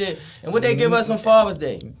other shit. And what they give us on Father's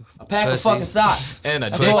Day? A pack of Pussy. fucking socks. And a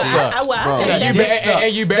That's dick all. suck. I Bro. think And you, that's-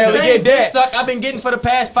 and you barely the same get that. dick suck I've been getting for the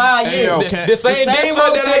past 5 Hey, years. yo, The, can- the same the dick same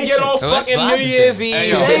suck that I get on rotation. Well, that's fucking New Father's Year's Day. Eve. Hey,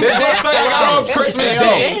 yo. The dick suck I got on Christmas Hey,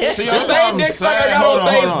 Day. yo, see, The that's what same I'm dick suck I saying. got Hold on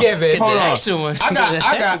on, hold on. Thanksgiving. Hold The on. extra one.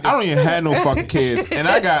 I don't even have no fucking kids, and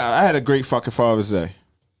I had a great fucking Father's Day.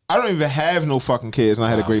 I don't even have no fucking kids, and I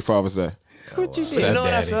had a great Father's Day. What you You did? know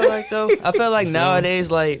what I feel like though? I feel like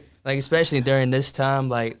nowadays, like especially during this time,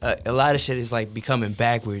 like a lot of shit is like becoming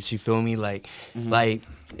backwards. You feel me? Like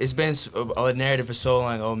it's been a narrative for so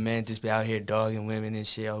long. Oh, men just be out here dogging women and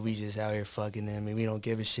shit. Oh, we just out here fucking them and we don't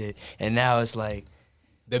give a shit. And now it's like.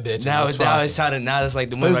 The bitch. Now it's like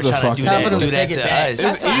the women This are is a trying to do fucking- that, Time for them do to that take to it back. us. It's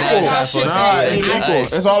That's Now equal. trying to Nah, do it's that to equal.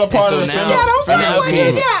 us. It's all a part And of so the now- feminist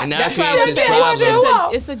movement. And now That's it why I creates was this saying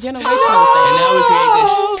problem. it's a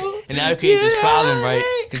generational thing. And now we create this problem, right?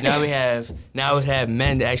 Because now we have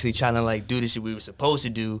men that actually trying to like do the shit we were supposed to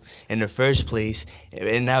do in the first place,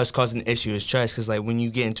 and now it's causing an issue with trust. Because like when you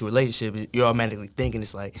get into a relationship, you're automatically thinking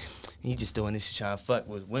it's like you just doing this to try to fuck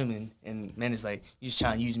with women, and men is like you just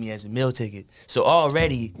trying to use me as a meal ticket. So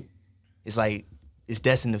already, it's like it's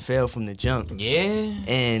destined to fail from the jump. Yeah.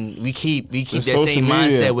 And we keep It's that social same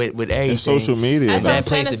media. mindset with everything. It's social media. That's that what I'm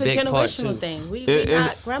saying. plays It's a a big part, generational too. thing. We It's-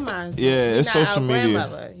 not grandmas. Yeah, We it's not social our media.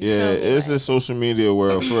 grandmother. You Yeah, feel me? it's Like, a social media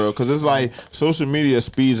world for real. Because it's like social media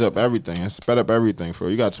speeds up everything. It sped up everything for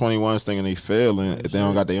real. You got 21s thinking they failing if they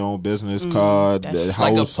don't got their own business card, their house,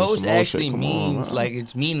 Like a and some post more actually shit. Come on, means man. like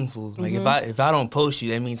it's meaningful. Like if I don't post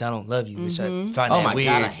you, that means I don't love you, which I find Oh that my weird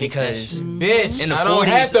God, I hate that because shit. Bitch, in the I 40s, don't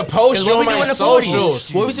have to post 'cause you what on we do my in the socials.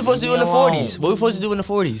 40s? What we supposed to do in the 40s? What we supposed to do in the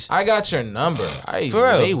 40s? I got your number. I For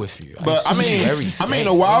real. lay with you. But I see you every mean, day.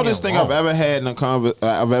 the wildest Leave thing me I've alone. ever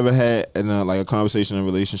had in a like a conversation in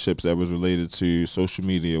relationships that was related to social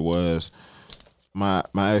media was my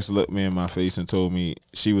ex looked me in my face and told me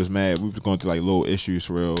she was mad. We was going through like little issues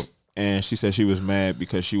for real, and she said she was mad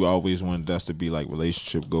because she always wanted us to be like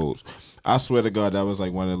relationship goals. I swear to God, that was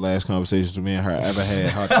like one of the last conversations me and her ever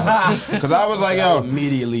had. Because I was like, yo,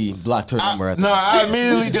 Immediately blocked her number. I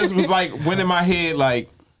immediately just was like, went in my head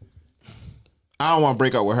like, I don't want to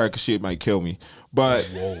break up with her because she might kill me. But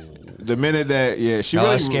the minute that, she No,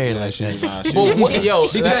 really it's scary like she, that. nah, she But was- what, yo,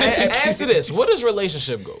 answer this. What is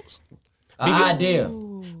relationship goals? An idea.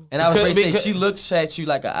 And I was going to say, Because- she looks at you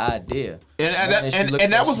like an idea.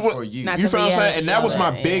 And that was what you Not feel the what I'm saying, and that was my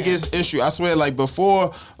reality of it, biggest issue. I swear,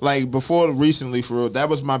 before recently, for real, that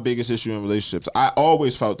was my biggest issue in relationships. I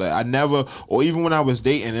always felt that. I never, or even when I was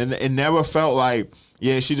dating, and it never felt like,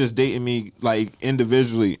 yeah, she just dating me like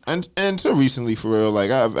individually. And until recently, for real, like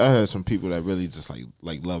I had some people that really just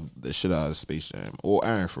like love the shit out of Space Jam or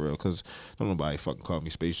Aaron, for real, because don't nobody fucking call me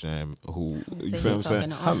Space Jam. Who you feel what I'm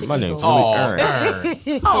saying? My name's Oh, Aaron.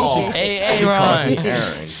 Aaron. Oh, hey, Ron.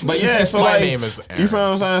 Aaron. But yeah, so My like, name is Aaron. you feel what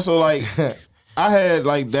I'm saying? So like, I had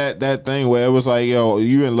like that thing where it was like, yo,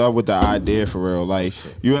 you in love with the idea, for real. Like,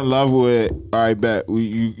 you in love with, all right, bet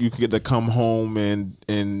you could get to come home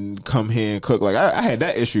and come here and cook. Like, I had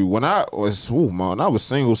that issue when I was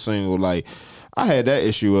single. Like, I had that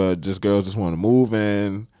issue of just girls just want to move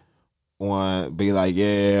in, want be like,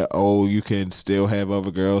 yeah, oh, you can still have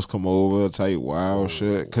other girls come over, type wild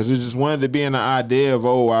shit. Because it just wanted to be in the idea of,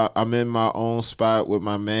 oh, I'm in my own spot with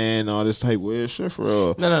my man, all this type weird shit, for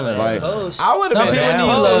real. No. Like, I would Some have been people down need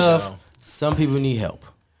with love. this, Some people need help.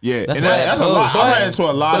 yeah, That's and why that's a it's lot. cool. I ran into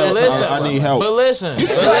a lot But of listen, I need help. But listen, Shit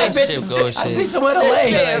go I shit. need somewhere to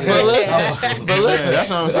lay. but listen, but Yeah, listen. that's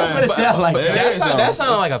what I'm saying. what it sound like. But it is, though. That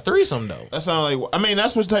sounded like a threesome though. That sound like, I mean,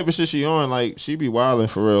 that's what type of shit she on. Like, she be wilding,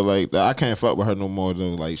 for real. Like, I can't fuck with her no more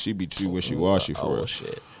though. Like, she be too wishy washy, for real.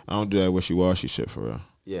 Shit. I don't do that wishy washy shit, for real.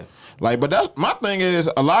 Yeah. Like, but that's my thing is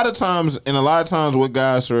a lot of times with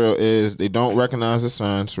guys, for real, is they don't recognize the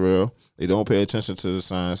signs, for real. They don't pay attention to the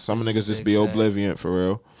signs. Some niggas just be oblivious, for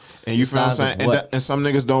real. And you The feel what I'm signs saying? of what? And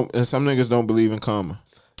some niggas don't believe in karma.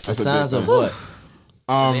 The That's a big signs of thing. what?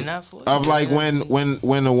 They not for Of you. like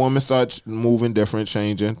when a woman starts moving different,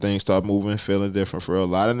 changing, things start moving, feeling different, for real. A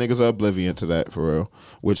lot of niggas are oblivious to that, for real.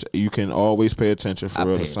 Which you can always pay attention, for I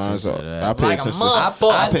real. pay The signs attention are. to that. I pay Like a attention.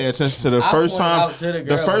 motherfucker. I pay attention to the I first pointed time. out to the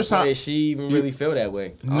girl first time. before she even really feel that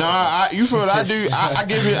way. Nah, you feel what I do? I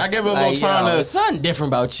give it a little Like, time yo, to. it's something different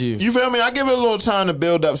about you. You feel me? I give it a little time to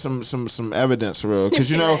build up some evidence, for real. Because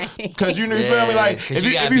you feel me? Like, 'cause if you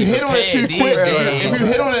you gotta be hit on it too prepared quick, these days. if you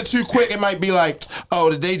hit on it too quick, it might be like, oh,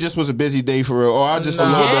 the day just was a busy day, for real. Or I just a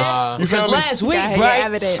little bit. Yeah, You feel because me? last week, Gotta get right?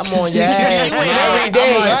 evidence. I'm on your ass. You ain't man. every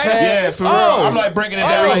day, I'm like, right? yeah, for real. I'm like breaking it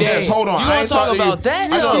down every like day. this. Hold on, You I gonna ain't talk talked to you. about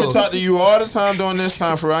that? I No. need to talk to you all the time during this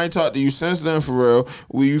time, for real. I ain't talked to you since then, for real.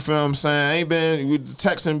 You feel what I'm saying? I ain't been with the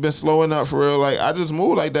texting been slowing up, for real. Like, I just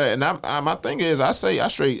move like that, and my thing is, I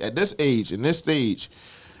straight at this age, in this stage.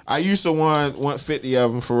 I used to want 50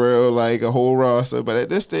 of them, for real, like a whole roster. But at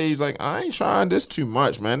this stage, like, I ain't trying this too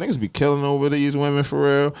much, man. Niggas be killing over these women, for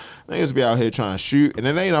real. Niggas be out here trying to shoot. And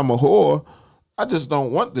it ain't I'm a whore. I just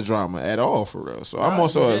don't want the drama at all, for real. So I'm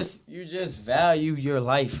also you just value your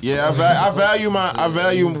life. yeah. I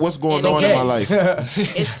value what's going on in my life.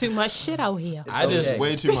 It's too much shit out here. I just okay.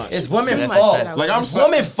 way too much. It's women's That's fault. a fact. Like, I'm It's sorry.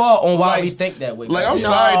 women's fault on why Like- we think that way. Like, I'm No.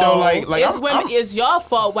 sorry though. Like it's I'm, women. It's your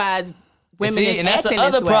fault why women See, is and that's the acting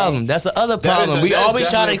other this way. problem. That's the other That is problem. a- We that is always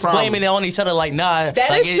try to definitely a problem. blame it on each other. Like, nah, That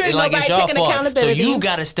like, is true. like it's Nobody your taking fault. So accountability. you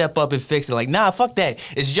gotta step up and fix it. Like, nah, fuck that.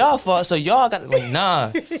 It's your fault. So y'all got like, nah.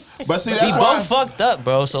 but see, We that's why. both fucked up,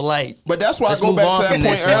 bro. So like, But that's why let's I go move back on to that from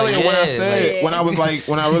point this. Like, earlier when I yeah, said like- when I was like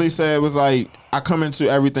when I really said it was like I come into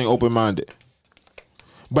everything open minded.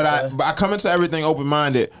 But I come into everything open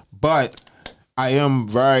minded, but I am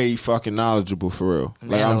very fucking knowledgeable, for real.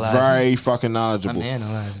 Like, I'm analyzing. very fucking knowledgeable. I'm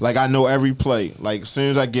analyzing. Like, I know every play. Like, as soon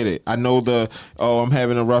as I get it, I know I'm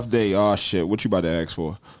having a rough day. Oh shit, what you about to ask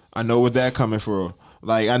for? I know what that coming for.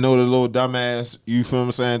 Like, I know the little dumbass, you feel what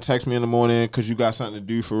I'm saying, text me in the morning because you got something to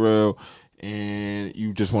do, for real, and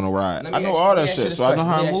you just want to ride. Let me I know ask you- all let me that ask you shit, this so I know question.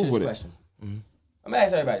 how Let me to ask you move with this it. question. I'm gonna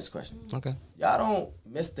ask everybody this question. okay. Y'all don't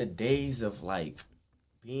miss the days of like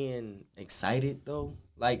being excited though,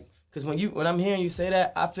 like. Cause when I'm hearing you say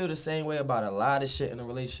that, I feel the same way about a lot of shit in a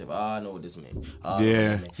relationship. Oh, I know what this means. Oh, I know what Yeah.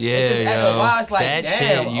 this mean. Yeah, It's just after a yo. while, it's like, That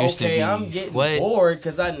damn, shit used to okay, be- I'm getting what? bored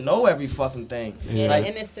because I know every fucking thing. Yeah. Like, The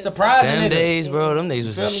innocence. surprising Them nigga. days, bro. Them days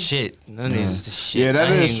was the Feel me? shit. Them days was the shit. Yeah, that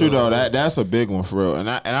I is ain't true gonna though. lie. That's a big one, for real. And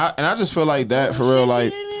I just feel like that, for real.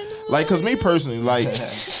 Like, cause me personally, like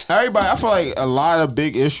everybody, I feel like a lot of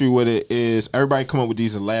big issue with it is everybody come up with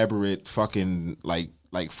these elaborate fucking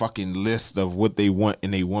like fucking list of what they want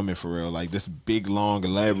in a woman, for real. Like this big long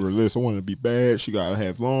elaborate list. I want to be bad. She gotta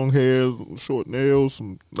have long hair, short nails,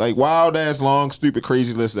 some like wild ass long stupid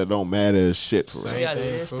crazy lists that don't matter as shit, for real. Same Yeah,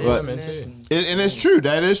 thing this, for this, women and this, too. and- And it's true.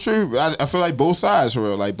 That is true. I feel like both sides, for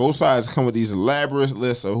real. Like both sides come with these elaborate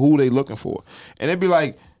lists of who they looking for, and it'd be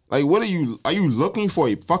like, what are you looking for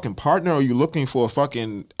a fucking partner, or are you looking for a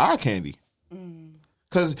fucking eye candy?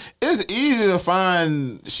 Cause it's easy to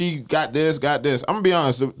find she got this. I'm gonna be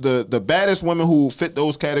honest. The baddest women who fit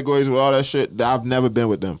those categories with all that shit, I've never been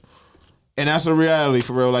with them. And that's a reality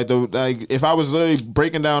for real. Like if I was literally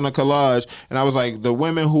breaking down a collage and I was like, the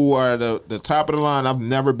women who are the top of the line, I've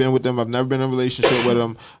never been with them. I've never been in a relationship with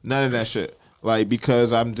them. None of that shit. Like,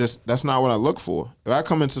 because that's not what I look for. If I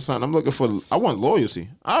come into something, I want loyalty.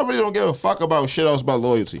 I really don't give a fuck about shit else but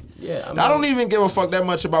loyalty. Yeah, I don't even give a fuck that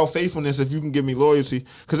much about faithfulness if you can give me loyalty.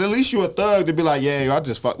 Because at least you a thug to be like, yeah, yo, I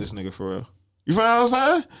just fuck this nigga for real. You feel what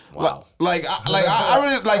I'm saying? Wow.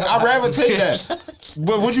 I'd rather take that.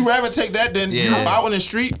 But would you rather take that than you out in the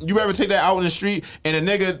street? You rather take that out in the street and a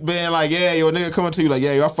nigga being like, yeah, yo, a nigga coming to you like,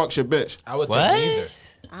 yeah, yo, I fucked your bitch. I would What? take neither.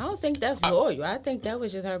 I don't think that's loyal. I think that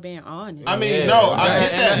was just her being honest. I mean, no, I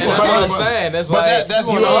get that. And that's what I'm saying. That's but like, that's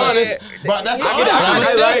you honest. But that's I get it. I'm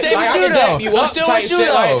still staying with you though. I'm still with you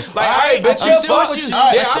though. Like, all right, bitch, I'm still with you. Yeah,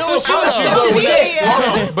 I'm I still with fuck with you, you. hold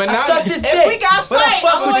on. But not. If we got fight,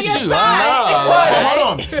 I'm on your side. But hold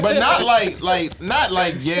on, but not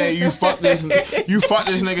like yeah, you fuck this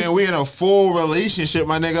nigga and we in a full relationship,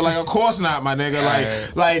 my nigga. Like, of course not, my nigga.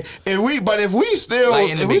 Like if we still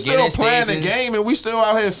Like, in the beginning playing the stages. game and we still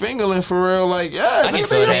out here fingering for real, like yeah, I can nigga,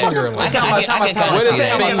 feel you that. fucking- I can kind of What is see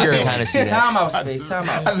that. I fingering? can kind of see that. Time out, space. Time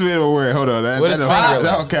out. I just made a word. Hold on, that What is fingering?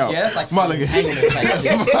 don't count. Yeah, that's like Mulligan. entanglement type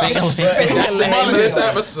shit. That's the name of this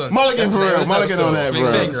episode. Mulligan for real. Mulligan on that,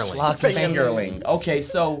 bro. Fingerling. Okay,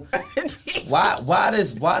 so why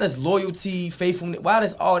does loyalty, faithfulness, why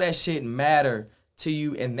does all that shit matter to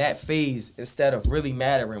you in that phase instead of really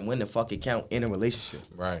mattering when the fuck it count in a relationship?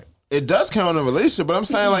 Right. It does count in a relationship, but I'm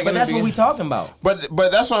saying like, But in the that's what we beginning- talking about. But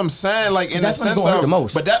that's what I'm saying. Like in That's the what's sense gonna hurt of the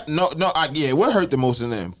most. But that it would hurt the most in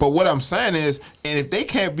them. But what I'm saying is, and if they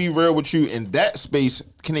can't be real with you in that space,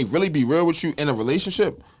 can they really be real with you in a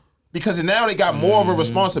relationship? Because now they got more of a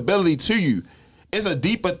responsibility to you. It's a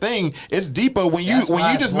deeper thing. It's deeper when you That's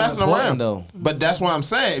why just it's more messing important, around. though. But that's what I'm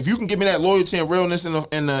saying. If you can give me that loyalty and realness in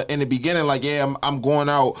the beginning, like yeah, I'm going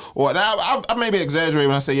out, or I maybe exaggerate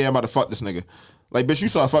when I say yeah, I'm about to fuck this nigga. Like, bitch, you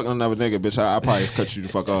start fucking another nigga, bitch. I probably just cut you the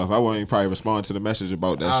fuck off. I wouldn't even probably respond to the message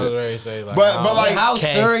about that I was shit. ready to say like, But like, How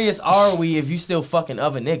Okay. serious are we if you still fucking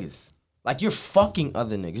other niggas? Like, you're fucking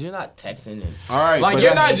other niggas. You're not texting and all right, like but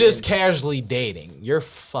you're that- not just casually dating. You're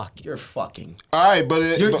fucking. you're fucking. All right,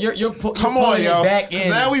 but You're come on, pulling it yo. back 'Cause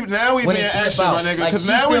in now we when being it's extra, my about- nigga. like, Because she's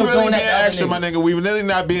now we still really going being at other extra, my niggas. nigga. We really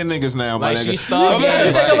not being niggas now, my Like, nigga. she started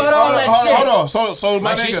getting- Think about all that shit. Hold on. So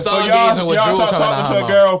my Like, she nigga. So started y'all engaging with start Jewel coming talking out to her a mouth.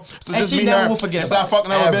 girl to And just she meet never her will forget and start about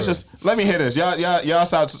fucking other Ever. bitches. Let me hear this. Y'all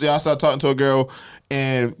start talking to a girl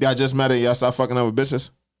and y'all just met her. Y'all start fucking other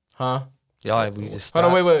bitches. Huh? Y'all, we just Hold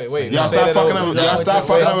on, stopped. wait. Y'all Say start that fucking over. other. Y'all start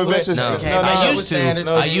fucking other bitches. No, Okay, I used to.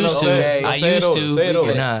 no, I used to. okay. I Say it used over. to. Say it over.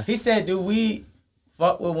 But nah. He said, "Do we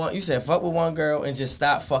fuck with one?" You said, "Fuck with one girl and just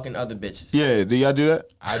stop fucking other bitches." Yeah, do y'all do that?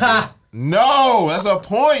 I Ha! No, that's a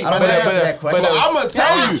point. I my don't nigga. answer that question. So I'm gonna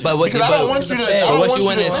tell you But what- because I don't want you to. I but don't what want you you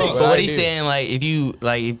want to to? think. But what I he's do. saying, like, if you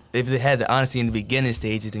like, if they had the honesty in the beginning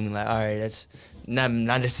stages, then like, all right, that's not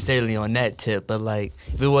necessarily on that tip, but like,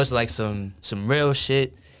 if it was like some real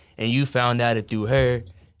shit, and you found out it through her.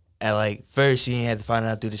 At like first, you ain't had to find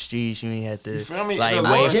out through the streets. You ain't had to Feel me? like The wait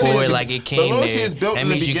loyalty for is- it like it the came loyalty there. is built That in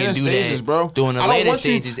the means you can beginning do stages, that bro. during the I don't later want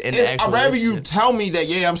you- stages in the actual I'd rather you relationship. tell me that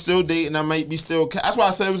yeah, I'm still dating. I might be still. That's why I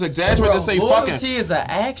said it was exaggerated to say loyalty fucking. is an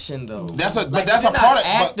action, though. But that's Like, a if you're product.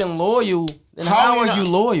 not But acting loyal, then How how you are not- you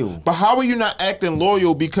loyal? But how are you not acting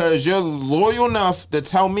loyal because you're loyal enough to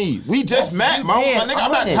tell me? We just That's met, you my being nigga.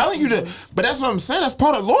 I'm not honest. telling you to. But that's what I'm saying. That's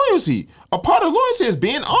part of loyalty. A part of loyalty is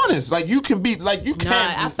being honest. Like you can be, like you Nah,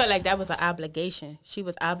 can't. I felt like that was an obligation. She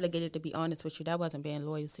was obligated to be honest with you. That wasn't being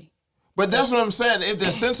loyalty. But that's what I'm saying. If the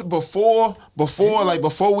sense before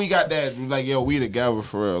we got that, like yo, we together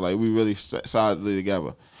for real. Like we really solidly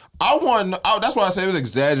together. That's why I say it was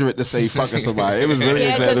exaggerate to say fucking somebody. It was really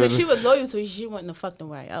Yeah, because if exaggerate. she was loyal to you, she wouldn't have fucked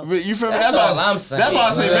nobody else. But you feel me? That's why, all I'm saying. That's why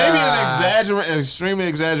I say maybe Nah. it's extremely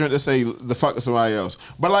exaggerate to say the fuck to somebody else.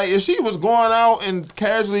 But like if she was going out and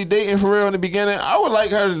casually dating for real in the beginning, I would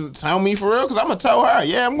like her to tell me for real because I'm gonna tell her,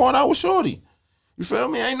 yeah, I'm going out with Shorty. You feel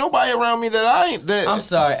me? Ain't nobody around me that I ain't. That I'm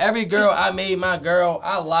sorry. Every girl I made my girl,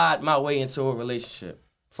 I lied my way into a relationship.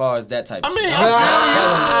 As far as that type. I of mean, shit.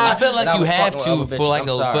 I feel like that I you was have fucking with to other for like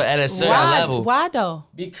bitches. I'm but sorry. at a certain Why? level. Why though?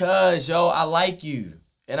 Because yo, I like you.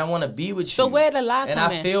 and I want to be with you. So where the lie And come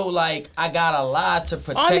I in? feel like I got a lie to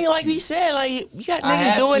protect. I mean, like you. we said, like we got I niggas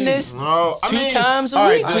have doing to. this No, I 2 mean, times a all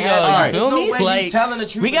right, week for all y'all. right. You feel There's no me? way you Like telling the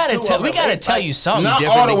truth we gotta to tell them. we gotta Like, tell you something Not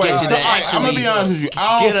different all the to way. get you So, to I'm gonna actually be honest with you.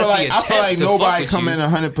 I don't get feel us like the I feel like attempt to fuck nobody with come you. in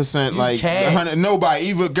 100% like can't. 100. Nobody,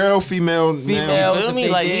 either girl, female, Females, male. feel if me? they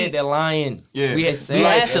Like, did, we- they're lying. Yeah, We They have say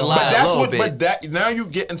to it. lie but a that's little what. bit. But that now you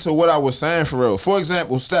get into what I was saying for real. For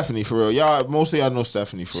example, Stephanie for real. Y'all, most of y'all know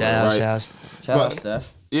Stephanie for Shout real, out, right? shout out. Shout out, But-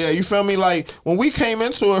 Steph. Yeah, you feel me? Like when we came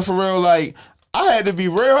into it for real, like I had to be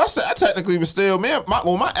real. I said I technically was still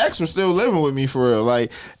my ex was still living with me for real.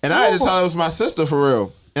 Like, and I had to tell her it was my sister for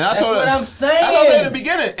real. And I That's told her what I'm saying. I told her in the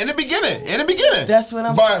beginning. That's what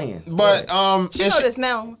I'm saying. But She and know this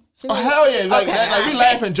now. She oh know hell yeah! Like, Okay. like we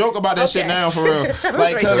laugh and joke about that shit Okay. now for real.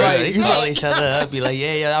 Like, cause Bro, like they you call each other up, be like,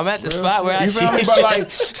 yeah, I'm at the spot where I You feel me? shoot. But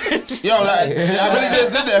like, yo, I really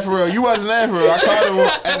just did that for real. You wasn't there for real. I caught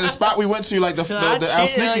her at the spot we went to, like the I our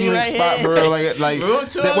cheated on sneaky you link right spot here. for real. Like Room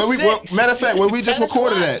that, where we 206. matter of fact, where we just Tell us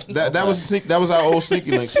recorded why. that was our old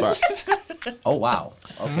sneaky link spot. Oh wow.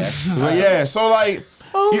 Okay. But yeah, so like,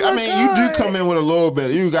 I mean, you do come in with a little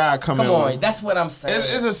bit. You gotta come Come in. on, With, that's what I'm saying.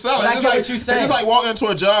 it's a sell. But I It's get like what you saying. It's just like walking into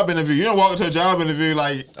a job interview. You don't walk into a job interview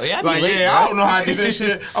like, Oh, yeah, I be like late, yeah, bro. I don't know how to do this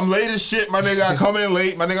shit. I'm late as shit, my nigga. I come in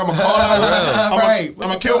late, my nigga. I'm gonna call out. Right. I'm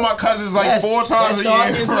gonna kill my cousins like Yes, 4 times that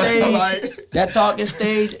a year. talking stage, Like, that talking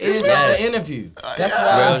stage is Yes. the interview. That's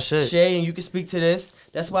yeah. why Real shit. Shay, and you can speak to this.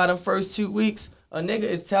 That's why the first 2 weeks, a nigga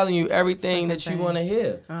is telling you everything that you want to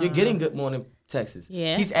hear. You're getting Good Morning Texas.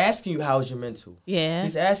 Yeah. He's asking you how's your mental. Yeah.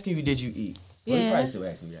 He's asking you did you eat. Well, he Yeah. probably still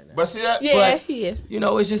asking you that now. but see that? Yeah, But- he is. You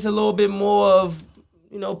know, it's just a little bit more of,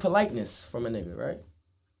 politeness from a nigga, right?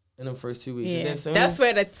 In them first 2 weeks. And Yeah. then soon, That's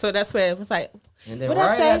where it was like, and then what I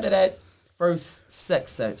right say? after that first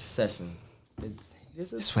sex session,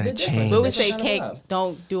 That's when it different. changed. we would It's say a kind of can't vibe.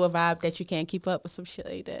 don't do a vibe that you can't keep up or some shit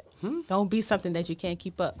like that. Don't be something that you can't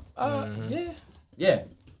keep up. Yeah.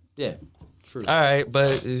 True. All right,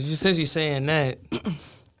 but since you're saying that,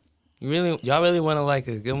 y'all really want to like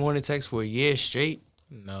a good morning text for a year straight?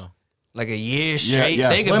 No. Like a year Yeah, straight?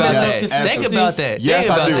 yes. Think Women about love that. consistency. Think about that. Yes,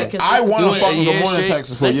 Think I about do. that. I want to Doing fuck a with year Good Morning straight?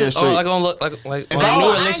 Texas for a Listen, year straight. Like on a new I ain't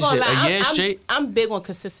relationship, gonna lie. a year straight. I'm big on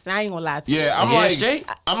consistency. I ain't gonna lie to you. Yeah, I'm A year like, straight?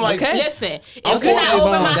 I'm like, Okay. Listen, I'm if you're 4 not days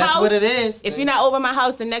over on. my That's house, what it is. if you're not over my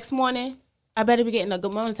house the next morning, I better be getting a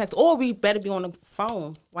good morning text, or we better be on the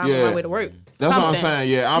phone while I'm on Yeah. my way to work. that's what I'm Something. saying.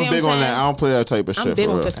 Yeah, I'm See what big on that. saying? I don't play that type of I'm shit big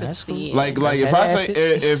for on real. consistency. Like That's if that I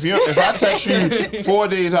say ass if I text you 4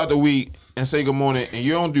 days out the week and say good morning and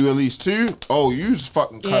you don't do at least 2, oh, you just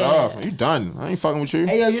fucking cut Yeah. off. You done. I ain't fucking with you.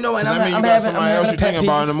 Hey, yo, you know what? 'Cause I'm, that mean I'm you got having, somebody I'm else having you a pet thinking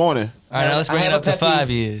about in the peeve. morning. All right, now let's I bring it have up a to pet 5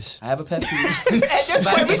 peeve. years. At this If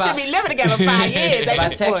I- point, we if I- should be living together 5 years. If I At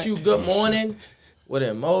this text point. you good morning with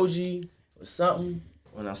an emoji or something,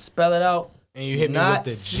 when I spell it out, And you hit me not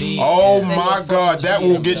with the G. see- Oh Send my your God, fucking that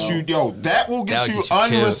will GM, get yo. you, yo. That will get That'll you get you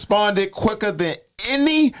killed. unresponded quicker than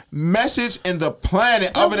any message in the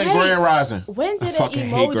planet other than wait. Grand Rising. When I did an fucking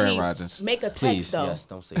hate Grand emoji Risings. make a text Please, though? yes,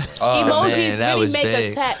 don't say that. Oh, Emojis man, that really was make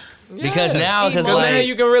big. a text. Because now, because Because Because now like,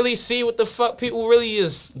 you can really see what the fuck people really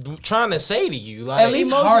is trying to say to you. Like, At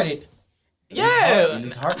least emojis- heart it. yeah. At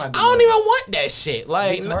least heart my I good don't morning. even want that shit.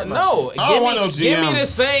 Like, least heart my no. shit. I don't Give want me, no give me GM. the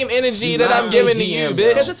same energy Do that not I'm say giving to GM, you, bro. bitch.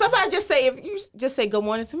 Because if somebody just say, if you just say good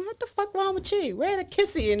morning to me, what the fuck wrong with you? Where the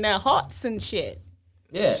kissy and the hearts and shit?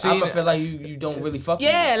 Yeah, See, I would feel like you don't really fuck with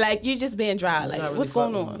Yeah, me. like you just being dry. You're Like, not really what's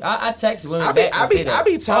going fucking with on? me. I text women I be, back I and be, say that. I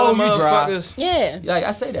be telling Oh, you dry. motherfuckers. Yeah. Like,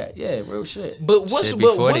 I say that. Yeah, real shit. But what's Shit,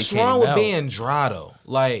 but before they what's came wrong with out. being dry though?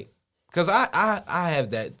 Like, cause I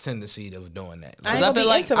have that tendency of doing that. I ain't I gonna feel be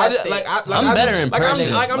like- I interested. just, like, I'm I better just, in like,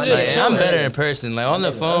 person. I'm My just nigga, I'm chilling. better in person. Like on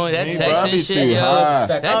the phone, that me, bro. I text be and shit, too yo. high.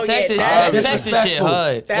 That Oh, text yeah, is that's that text is shit disrespectful.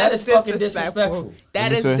 hard. That is fucking disrespectful. That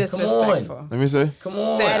Let is me say. disrespectful. Let me see. Come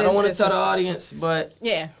on. That I don't is want to tell the disrespectful. audience, but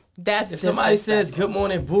Yeah, that's if somebody says disrespectful. good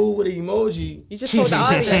morning, boo, with an emoji, You just told the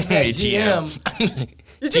audience. text that Hey, GM.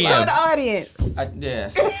 You just told the audience.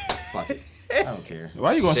 Yes. Fuck it. I don't care.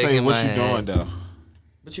 Why you gonna say Shaking what my you head. doing though?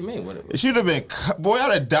 What you mean? What? It should have been, boy.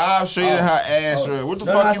 I'd have dived straight in her ass. Oh. What the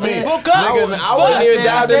No, fuck I you said- mean? Spoke up. I wouldn't even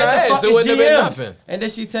dive in her ass. It wouldn't have been nothing. And then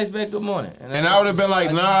she texts back good morning. And I would have been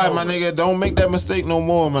like, nah, my nigga, don't make that mistake no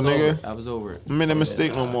more, my nigga. I was over it. Don't make that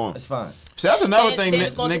mistake no more. It's fine. See, that's another Then- thing then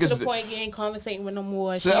it's gonna get to the niggas. point you ain't conversating with no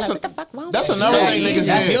more. See, She's that's like, a- what the fuck wrong that's with you? another So thing easy. niggas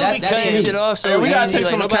That- did. You'll be that's cutting easy. shit off so Hey, we gotta easy, take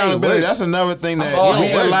like some nobody accountability. work. That's another thing that all we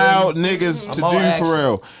action. allowed niggas I'm to all do action. for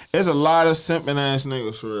real. There's a lot of simping ass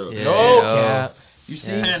niggas for real. Yeah, No yo. cap. You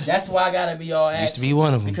see, that's why I gotta be all ass. Used to be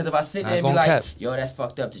one of them. Because if I sit there and Not be gonna like, cap. yo, that's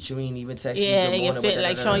fucked up that you ain't even text me. Yeah, good and you morning, feel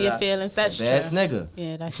like showing your feelings. That's true. Ass nigga.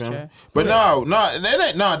 Yeah, that's true. But no, that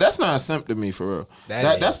ain't that's not a simp to me for real.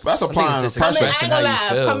 That's applying it's pressure. I mean, I Expressing ain't gonna how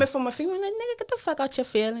you lie. feel. Coming from a female, like, nigga, get the fuck out your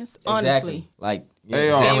feelings. Exactly. Honestly. Like, Hey,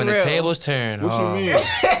 yeah. Then when the real. tables turn, What you mean? we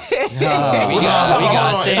Hold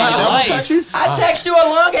gotta on, save if your I double life. text you, I text you a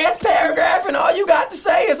long ass paragraph and all you got to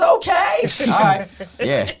say is okay. All right.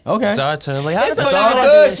 Yeah. Okay. It's our turn. Like, how It's the a fuck lot I of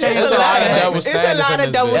do good this? shit. It's a lot of double It's a standards lot in of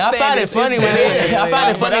this double bitch. I find it standards.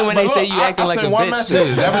 funny when they say you acting like a sent one bitch message.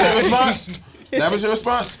 too. That was your response? That was your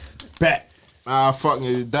response? Bet. Fucking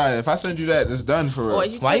it's done. If I send you that, it's done for real. Or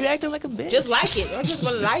Why you acting like a bitch? Just like it. I just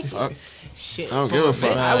want to like Fuck. it. Shit. I don't give a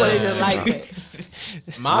fuck. I would have just liked it.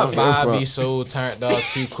 My give a vibe fuck. be so turned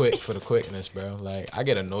off too quick for the quickness, bro. Like I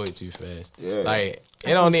get annoyed too fast. Yeah. Like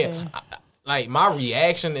it don't need. same. Like my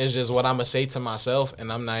reaction is just what I'm gonna say to myself,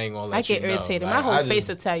 and I'm not even gonna let I get you know. irritated. Like, My whole I face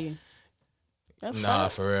will just, tell you. That Nah,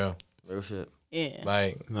 fuck. for real. Real shit. Yeah.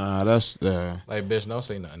 Like Nah, that's bitch, don't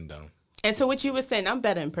say nothing dumb. And so what you were saying, I'm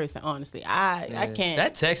better in person, honestly. I can't.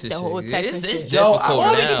 That Texas the whole shit. Texas It's shit. difficult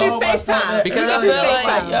Or we now. can do FaceTime. Because I We can feel do like,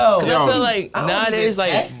 FaceTime. yo, cause I feel like I don't nowadays, even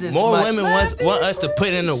like text this more much, women man. want us to put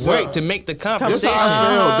in the work to make the This conversation. how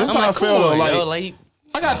I feel. This I'm how I like, feel come though. on, Like, yo, like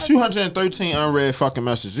I got 213 unread fucking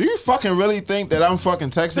messages. Do you fucking really think that I'm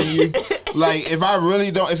fucking texting you? Like, if I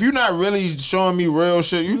really don't, if you're not really showing me real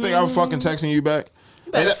shit, you think I'm fucking texting you back?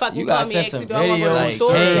 You better Hey, fuck you with gotta me, send ask some you, do I want to go to videos, the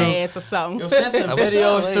store with hey. your ass or something? Yo, send some What's up,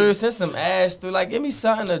 videos like- through, send some ads through. Like, give me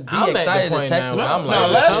something to be I'm at the excited to point text now me. where I'm Nah,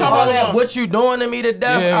 like, last bitch, time I'm I was Like, on- what you doing to me to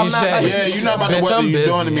death? Yeah, I'm you not said- like, Yeah, you're not about to Bitch, what I'm you busy.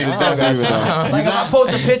 doing to me to I death don't either got though. like if I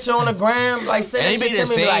post a picture on the gram, like send and that it be shit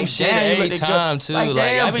the to me, same like, shit damn, you every look good. time too. Like,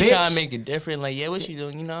 damn, I be bitch. trying to make it different. Like, yeah, what you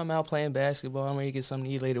doing? You know, I'm out playing basketball. I'm ready to get something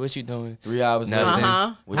to eat later. What you doing? 3 hours later. Nothing.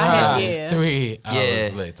 Uh-huh. What I you had, doing? yeah. 3 hours Yeah.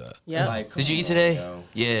 later. Yep. Like, come Did you eat on, today? yo.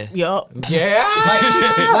 Yeah. Yup. Yeah.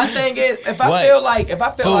 My thing is, if I What? feel like I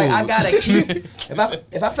Food. gotta keep, if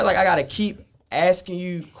I feel like I gotta keep asking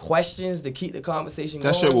you questions to keep the conversation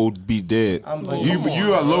That going. shit will be dead. I'm like, You come on,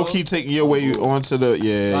 you are bro. low key taking your way onto the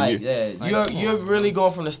Like, you- yeah, you're really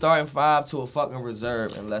going from the starting 5 to a fucking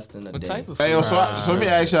reserve in less than a What day. type of Hey, yo, food? so let me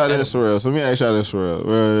ask y'all this for real.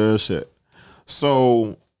 Real shit.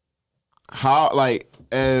 So, how, like,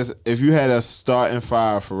 as if you had a starting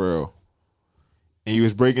 5 for real, and you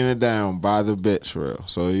was breaking it down by the bitch for real.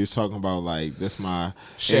 So you was talking about like this my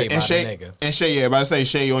Shay by the Shay nigga. and Shay. Yeah, about to say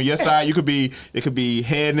Shay on your side. It could be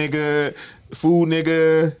hair nigga, food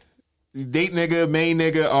nigga, date nigga, main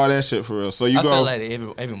nigga, all that shit for real. So you I go. feel like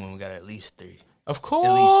everyone got at least 3. Of course.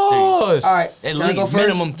 At least 3. All right, At can I go least first?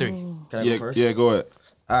 minimum 3. Can I yeah, go first? yeah, go ahead.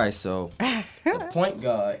 All right, so the point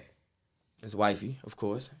guard is wifey, of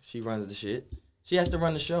course. She runs the shit. She has to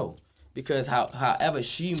run the show because however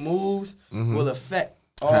she moves will affect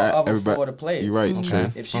all other four of the players. You right.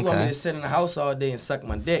 Okay. If she want me to sit in the house all day and suck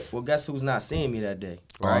my dick, well, guess who's not seeing me that day?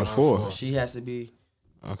 All four. So she has to be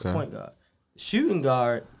Okay. point guard. Shooting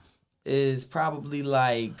guard is probably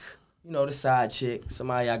like, you know, the side chick,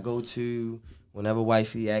 somebody I go to whenever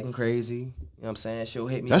wifey acting crazy. You know what I'm saying? She'll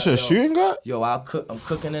hit me. That's up, your yo, shooting guard? Yo, I'm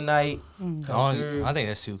cooking tonight. Come through. I think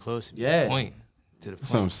that's too close to be Yeah. the point. To the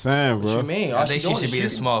That's what I'm point. saying, What bro. you mean? I All think she doing should is be the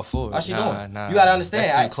shooting. small forward. All she doing? Nah. You gotta understand.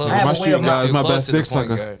 That's too close. I have My a way shooting of guard is too my close best to the dick point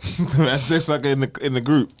sucker. guard. That's dick sucker in the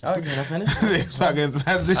group. All right, can I finish? That's dick I sucker in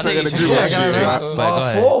think the you group. should Actually, agree. man. But go Small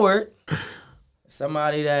ahead. forward,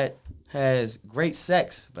 somebody that has great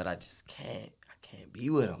sex, but I just can't. I can't be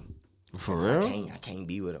with him. For real? I can't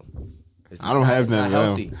be with him. It's I don't have it's none not of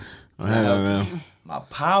healthy. them. I It's don't have not none of healthy. them. My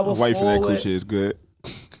power My wife in that forward. coochie is good.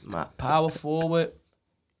 My power forward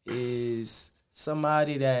is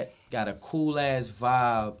somebody that got a cool ass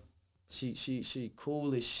vibe. She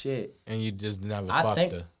cool as shit. And you just never I fucked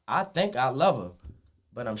think her. I love her,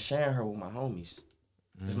 but I'm sharing her with my homies.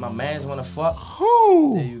 If my mans wanna fuck, there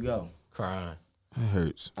Whew. you go. Crying. It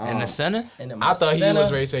hurts. In the center? And then I thought he center-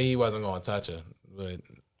 was ready to say he wasn't gonna touch her, but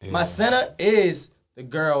My center is the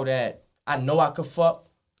girl that I know I could fuck,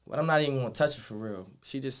 but I'm not even gonna touch her for real.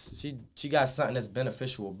 She got something that's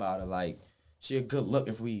beneficial about her. Like she a good look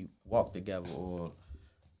if we walk together, or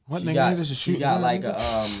What she nigga got, is a she shooting got guard, like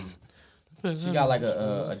nigga? she got like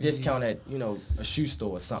a discount at, you know, a shoe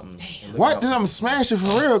store or something. And look What? up- Then I'm smashing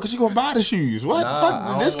for real because you gonna buy the shoes. What? Nah, I Fuck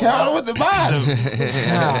the don't discount. I want- want to buy them.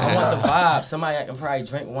 I want the vibe. Somebody I can probably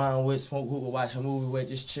drink wine with, smoke hookah, watch a movie with,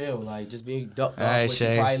 just chill. Like, just be ducked off Alright, with. You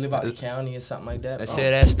Shay. probably live out the county or something like that. I bro.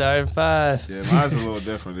 said that starting 5. Yeah, mine's a little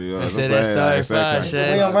different. I said that starting 5, That's the way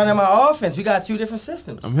Shay. I'm running my offense. We got 2 different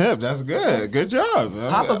systems. I'm hip. That's good. Good job.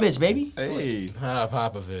 man. Popovich, baby. Hey,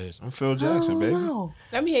 Popovich. I'm Phil Jackson, baby. No.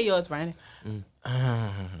 Let me hear yours, Brandon.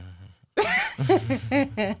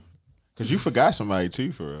 Cause you forgot somebody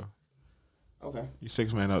too, for real. Okay. You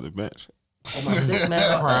 6 man out the bench. Oh, my 6 man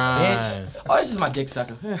off the bench. Oh, this is my dick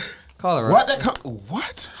sucker. Call her. What?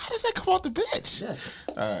 What? How does that come off the bench? Yes.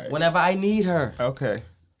 All right. Whenever I need her, Okay.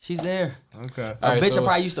 she's there. Okay. A Alright, bitch so- I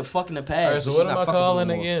probably used to fuck in the All past. right, so but what she's am not I fucking calling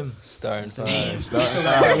no more. again? Starting five.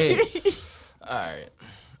 All right.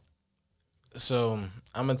 So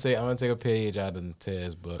I'm gonna take a page out of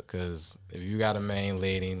Ted's book because if you got a main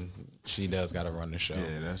lady, she does gotta run the show.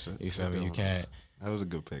 Yeah, that's it. You feel me? You can't. That was a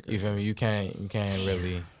good pick. You feel me? You can't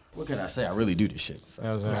really. What can I say? I really do this shit. So. You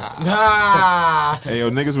know what I'm saying? Nah. Hey, yo,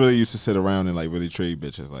 niggas really used to sit around and like really trade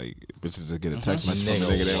bitches. Like bitches just get a text message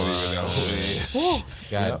from a nigga they don't even know who it is.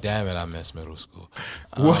 God damn it! I miss middle school.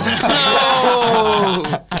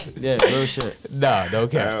 Yeah, real shit. Nah,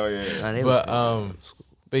 don't care. Hell yeah. Nah, they was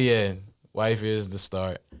But yeah, wife is the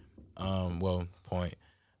start. Well, point.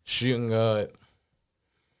 Shooting guard.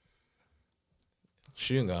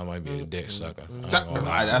 Shooting guard might be a dick sucker. I ain't gonna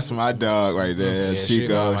lie. That's my dog right there. Yeah, shooting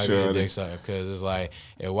guard Chico, might be a sure. dick sucker because it's like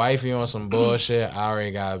if wifey on some bullshit, I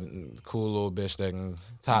already got a cool little bitch that can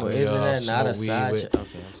top But me isn't up, that not a smoke weed side with. chick?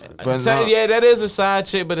 Okay, I'm sorry. But So, no, yeah, that is a side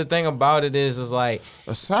chick, but the thing about it is like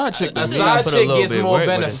a side chick. a to me- side put a chick little gets bit more work with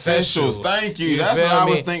it. beneficial. Officials, thank you. That's feel what I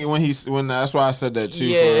me? was thinking when that's why I said that too.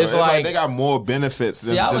 Yeah, for real. it's like- they got more benefits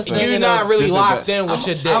than See, I was just thinking You're you not know, really just a locked bit- in with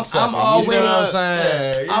your dick I'm sucking. always- You see what I'm saying?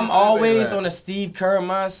 Yeah, you I'm know, always that. on a Steve Kerr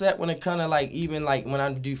mindset when it kind of like even like when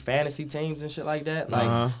I do fantasy teams and shit like that.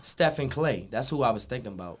 Like Steph and Clay. That's who I was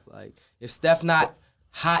thinking about. Like if Steph not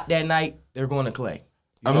hot that night, they're going to Clay.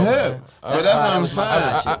 I'm hip, but that's what I'm was my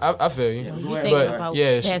saying. side chick. I feel you. Yeah, You Go ahead. think But, about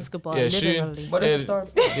yeah, basketball, yeah, shooting- literally. But it's a Yeah, start.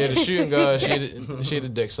 Yeah, the shooting guard, she the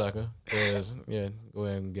dick sucker. Yeah, go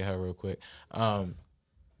ahead and get her real quick.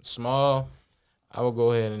 Small, I will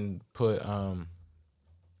go ahead and put I'll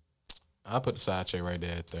put the side chick right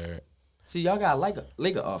there at third. See, y'all got like a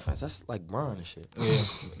offense. That's like Bron and shit. Yeah,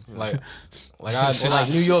 like I Or like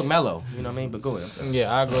New York Mellow. You know what I mean? But go ahead. I'm sorry.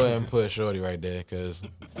 Yeah, I'll go ahead and put Shorty right there because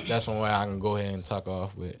that's one way I can go ahead and tuck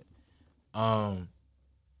off with.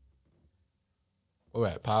 Where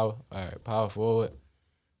at? Power? All right, power forward.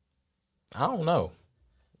 I don't know.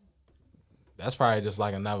 That's probably just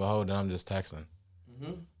like another hoe that I'm just texting.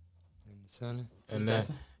 Son.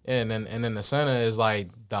 And then, and then the center is like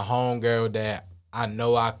the homegirl that I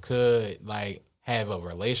know I could like have a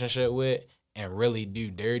relationship with and really do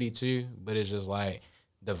dirty to, but it's just like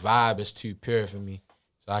the vibe is too pure for me,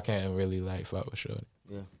 so I can't really like fuck with Shorty.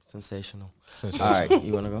 Yeah, sensational. Sensational. All right,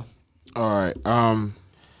 you want to go? All right.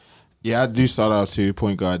 Yeah, I do start out too.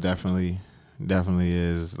 Point guard definitely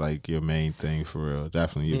is like your main thing for real.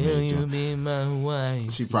 Definitely your Will main you thing. be my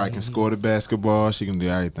wife? She probably can score the basketball. She can do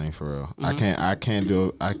everything for real. I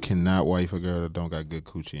cannot wife a girl that don't got good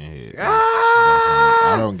coochie in head.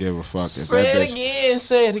 I don't give a fuck if Say that it bitch. again.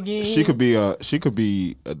 Say it again. She could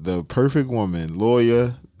be the perfect woman,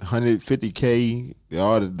 lawyer, 150K.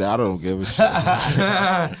 I don't give a shit.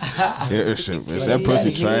 Yeah, shit, bitch. That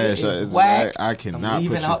pussy trash. I cannot I'm put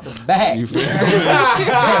leaving you. out the back. You feel me?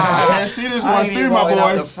 I can't see this I one ain't through, even my walking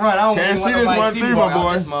out boy. the front. I don't Can't even want see this nobody one see through, me my walk out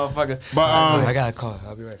boy. This motherfucker. But I got a call.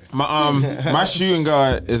 I'll be right back. my shooting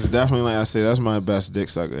guard is definitely, like I say, that's my best dick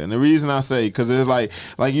sucker. And the reason I say, because it's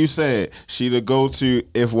like you said, she the go to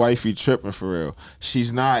if wifey tripping for real.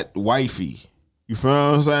 She's not wifey. You feel what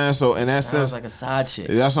I'm saying? So in that Sounds sense, like a side chick.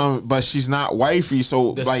 that's what but she's not wifey.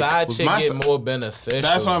 So the like side with chick my get more beneficial.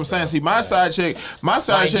 that's what I'm saying. bro. See, my side chick Like, might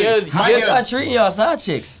How get you start treating y'all side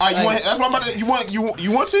chicks? you want? That's what I'm about to. You want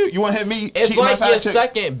to? You want to hit me? It's cheat my like side your chick?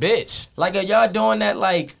 second bitch. Like, are y'all doing that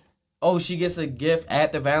like, oh, she gets a gift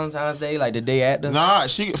after Valentine's Day, like the day after? Nah,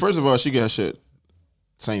 first of all, she get her shit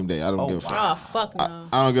same day. I don't give a fuck. Oh, fuck no.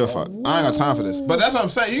 I don't give a fuck. I ain't got time for this. But that's what I'm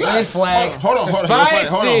saying. You got Red flag. Hold on.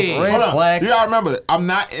 Spicy. Red flag. You gotta remember that I'm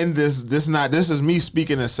not in this. This is me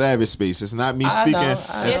speaking in savage space. It's not me I speaking know,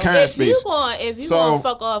 I as know. current space. If you So- gonna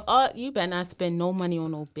fuck off, you better not spend no money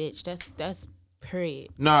on no bitch. That's period.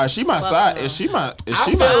 Nah, she my Fuck side. no. Is she my? Is I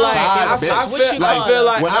she feel my like side I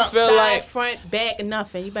bitch? feel like Front, back,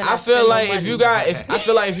 nothing. You better. I not feel spend no like if money. you got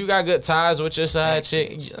if you got good ties with your side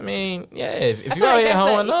chick, I mean, yeah, if you feel out like here that's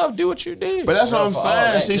hoeing a- off, do what you do. But that's what I'm For all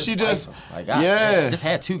saying. that, See, she just wife her. Like, I yeah. just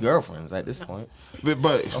had 2 girlfriends at this point.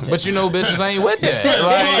 But you know, bitches ain't with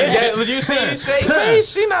that. Like, you see,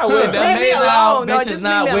 she not with that. Leave me alone. No, Bitches just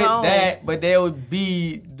not leave me with alone. that, but they would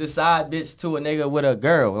be the side bitch to a nigga with a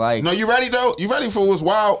girl. Like, no, you ready though? You ready for what's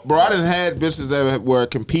wild, bro? I done had bitches that were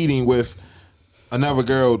competing with another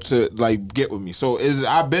girl to like get with me. So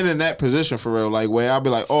I've been in that position for real, like where I'll be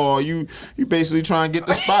like, oh, you basically trying to get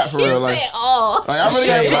the spot for real, like, Oh, like I really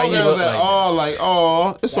Yeah, got you girls look that like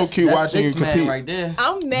it's so cute That's watching you 6 man compete. right there.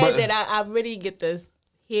 I'm mad But- that I really get to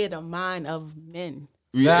hear the mind of men.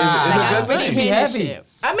 Yeah, Nah. it's Like, a I good really thing. Be hear this happy. shit.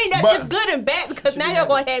 I mean, that's But- it's good and bad because now y'all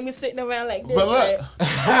gonna have me sitting around like this. But look, like, when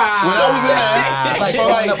I was in that, It's like so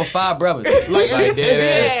growing like, up with 5 brothers. like,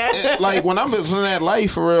 Like, like when I'm in that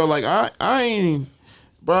life for real, like I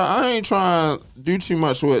ain't trying to do too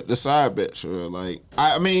much with the side bitch for real. Like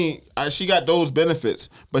I mean, she got those benefits,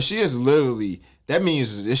 but she is literally. That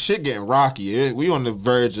means this shit getting rocky. We on the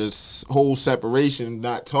verge of whole separation,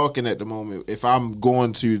 not talking at the moment. If I'm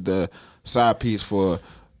going to the side piece for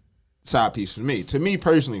me, to me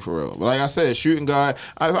personally, for real. But like I said, shooting guard.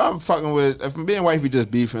 If I'm being wifey,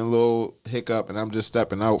 just beefing, a little hiccup, and I'm just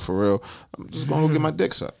stepping out for real. I'm just gonna go get my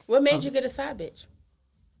dick sucked. what made you get a side bitch?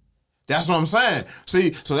 That's what I'm saying.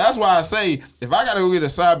 See, so that's why I say if I gotta go get a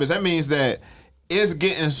side bitch, that means that it's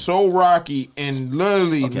getting so rocky and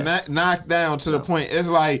literally knocked down to the point. It's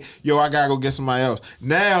like, yo, I gotta go get somebody else.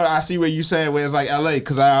 Now I see what you saying where it's like LA,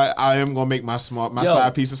 because I am gonna make my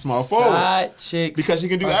side piece a small forward. Side chicks Because she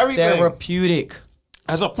can do are everything. Therapeutic.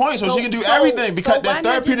 As a point, so she can do so- everything because so why that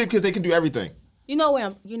not therapeutic because they can do everything. You know what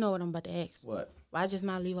I'm about to ask. What? Why just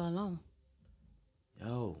not leave her alone?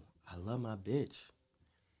 Yo, I love my bitch.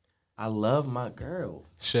 I love my girl.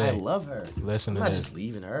 Shit. I love her. Listen I'm to not this. just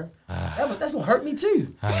leaving her. That's gonna hurt me too.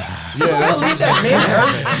 Yeah, Don't believe that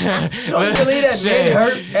men hurt. Don't believe that men Shit.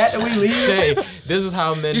 hurt after we leave. Shay, this is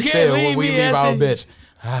how men You can't feel when leave we me leave our after- bitch.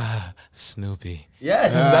 Snoopy.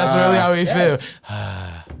 Yes. That's really how we Yes.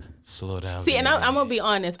 feel. Slow down. See, and baby. I'm gonna be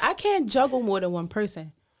honest. I can't juggle more than one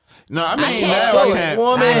person. No, I I mean can't now do I it. can't.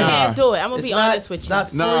 Woman. I Nah. can't do it. I'm gonna It's be not- honest with it's you.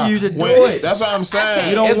 not Nah, for you to do when- it. That's what I'm saying.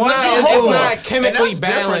 You don't It's want not- to it's do it. not chemically and that's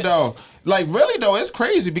different balanced. though. Like really though, it's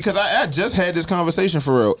crazy because I just had this conversation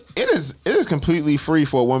for real. It is completely free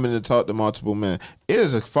for a woman to talk to multiple men. It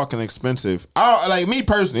is a fucking expensive. Like me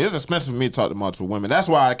personally, it's expensive for me to talk to multiple women. That's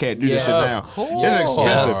why I can't do this shit Yeah, now. of course. It's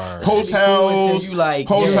expensive. Yeah. Hotels, You like-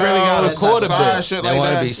 hotels, you really gotta side quarterback. shit They like want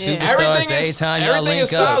to that. be superstars Everything every is time y'all everything link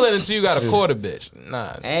is up. solid until you got a quarter bitch.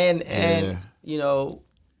 Nah. And Yeah. you know,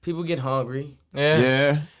 people get hungry.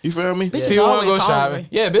 Yeah, you feel me? Bitches People want to go always shopping. hungry.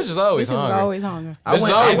 Yeah, bitches always Bitches is hungry. always hungry. I Bitches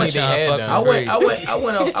went- always I need went- their head I done. I went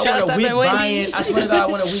a week at buying. Wendy's. I swear to God, I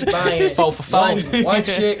went a week buying 4 for 4.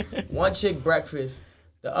 one chick breakfast,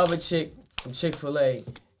 the other chick from Chick-fil-A,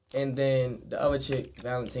 and then the other chick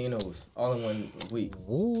Valentino's, all in 1 week.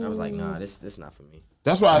 I was like, nah, this not for me.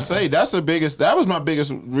 That's why I say that was my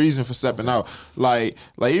biggest reason for stepping out. Like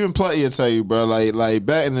even Plutty will tell you, bro. Like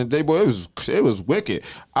back in the day, boy, it was wicked.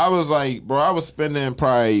 I was like, bro, I was spending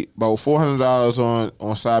probably about $400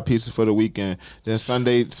 on side pieces for the weekend. Then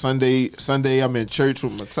Sunday, I'm in church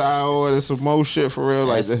with my towel and some more shit for real.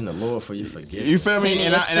 Like Asking the Lord for your forgiveness. you feel me?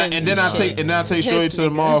 And then I take Shorty to the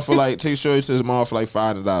mall for like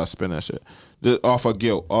 $500. Spend that shit just off of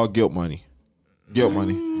guilt, all guilt money, Guilt Not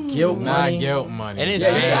money. guilt money. And it's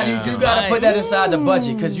Yeah, you gotta put that aside the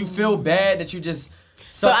budget because you feel bad that you just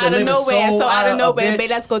So out of nowhere, babe,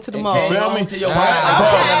 let's go to the mall. Feel me? To your Bro, wife.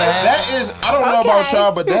 that is, I don't know about Okay.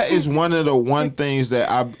 y'all, but that is one of the one things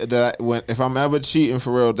if I'm ever cheating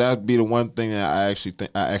for real, that'd be the one thing that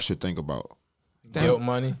I actually think about. Guilt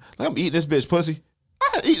money. Like, I'm eating this bitch pussy.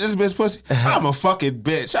 I eat this bitch pussy. I'm a fucking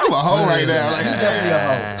bitch. I'm a hoe right now. Like,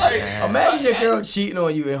 Like, imagine your girl cheating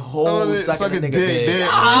on you and sucking a nigga dick. dick.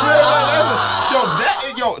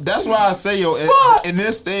 That's why I say, in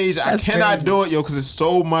this stage, I cannot do it, because it's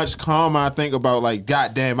so much calm. I think about, like,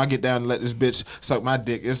 goddamn, I get down and let this bitch suck my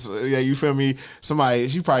dick. You feel me?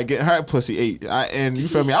 She probably getting her pussy ate. And you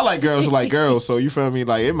feel me? I like girls who like girls, so you feel me?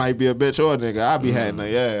 Like, it might be a bitch or a nigga. I be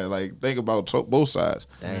having like, think about both sides.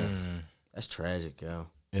 Damn. That's tragic, yo.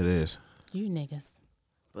 It is. You niggas.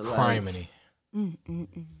 But like, Criminy.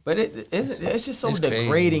 But it's just so It's crazy.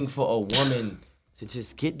 degrading for a woman to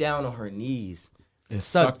just get down on her knees and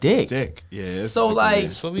Suck suck dick. Yeah. So, like,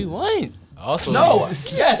 That's what we want. Also, no,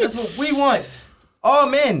 yes, that's what we want. All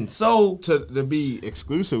men. So, to be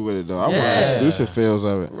exclusive with it though. I want Yeah. exclusive feels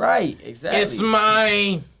of it. right, exactly. it's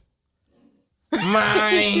mine.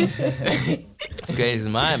 Mine. It's crazy.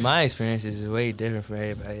 My experience is way different from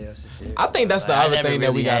everybody else's. Shit. I think that's the I other never thing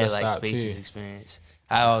that we really gotta had, like, stop Space's too. experience.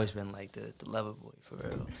 I always been like the lover boy for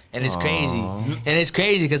real. And it's crazy. And it's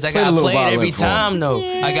crazy because I Play the got little played every violin for him. time though.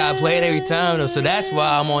 I got played every time though. So that's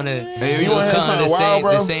why I'm on the Hey, you wanna hear something wild,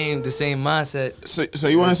 bro? the same mindset. So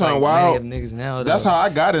you want It's something like wild? many of niggas now, That's though. how I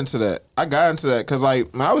got into that. Cause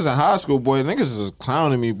like when I was in high school, boy, niggas was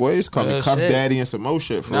clowning me, boy. They used to call me Real Cuff shit. Daddy and some more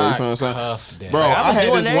shit for real. You Not know what I'm Cuff saying? Daddy. Bro, Like, I I was had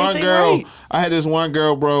doing this one everything girl. right. I had this one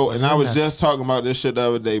girl, bro, and I was doing just talking about this shit the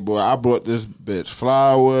other day, bro. I brought this bitch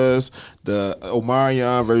flowers, the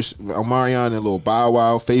Omarion and Lil Bow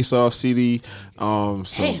Wow Face Off CD, some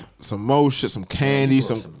more shit, some candy,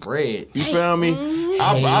 some bread. you feel me?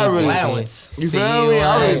 I really Allowance. you feel me?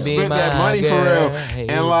 I really spent that money for real.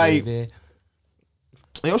 And like,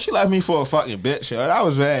 yo, she left me for a fucking bitch, yo. That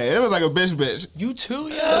was bad. It was like a bitch. You too, yo.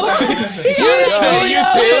 Yo.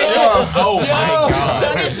 Oh my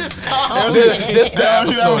god. This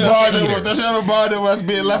time she ever bothered with us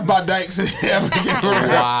being left by dykes.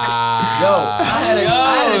 Wow. I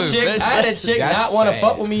had a chick That's not want to sad.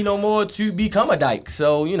 fuck with me no more to become a dyke.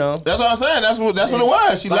 So, you know. That's what I'm saying. That's what it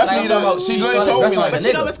was. She But left like, me I'm talking to. about She she literally started told me dressing like, like But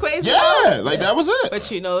you know what's crazy? yeah, like that was it.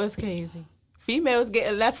 But you know it's crazy. Females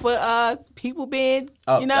getting left for people being,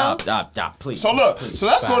 you know. Please. So look, so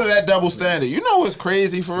let's go to that double standard. You know what's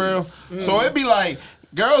crazy for real? So it'd be like,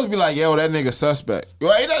 girls be like, yo, that nigga suspect.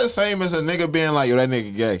 Yo, ain't that the same as a nigga being like, yo, that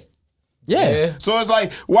nigga gay? Yeah. So it's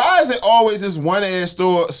like, why is it always this one-edged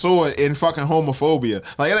sword in fucking homophobia?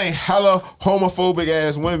 Like, it ain't hella homophobic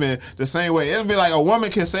ass women the same way. It'd be like a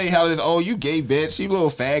woman can say hella this, oh, you gay bitch, you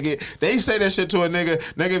little faggot. They say that shit to a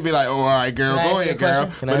nigga be like, oh, all right, girl, Can I go ask you ahead, a question?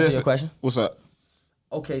 girl. Can I ask you a question? What's up?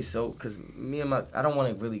 Okay, so, because I don't want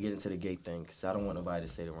to really get into the gay thing because I don't want nobody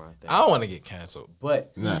to say the wrong thing. I don't want to get canceled.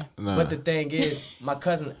 But Nah. But the thing is, my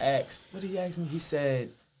cousin asked, what did he ask me? He said,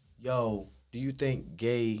 yo, do you think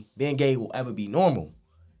being gay will ever be normal?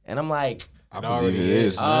 And I'm like, I It believe already it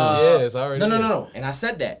is. is. Yeah, it's already no. is. And I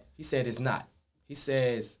said that. He said it's not. He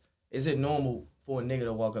says, is it normal for a nigga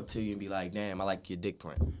to walk up to you and be like, damn, I like your dick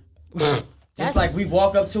print? Just like we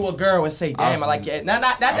walk up to a girl and say, damn, I like your... Not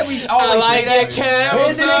that we always like say that. your camel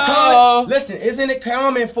Isn't it common? Listen, isn't it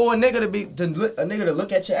common for a nigga to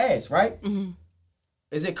look at your ass, right? Mm-hmm.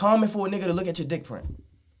 Is it common for a nigga to look at your dick print?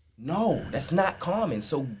 No, that's not common.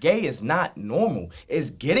 So gay is not normal.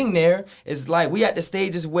 It's getting there. It's like we at the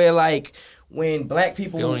stages where like when black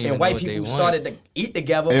people They don't even and know white what they people want. started to eat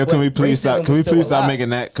together. Hey, can we but please stop? racism Can we was still please stop alive. making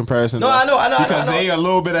that comparison? No, though? I know. Because they a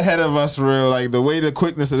little bit ahead of us, for real. Like the way the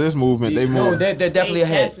quickness of this movement, they No, move. they're definitely They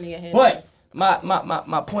ahead. definitely ahead of But us.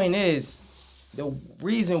 my point is, the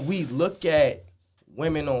reason we look at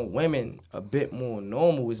women on women a bit more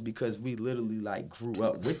normal is because we literally like grew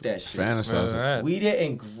up with that shit. Fantasizing. Right. We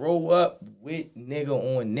didn't grow up with nigga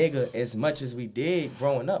on nigga as much as we did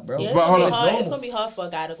growing up, bro. Yeah, But hold on. it's normal. gonna be hard for a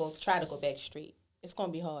guy to try to go back straight. It's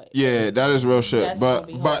gonna be hard. Yeah, that is real shit. That's But gonna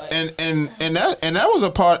be but hard. and that was a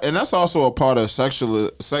part, and that's also a part of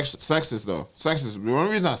sexist though. Sexist. The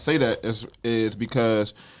only reason I say that is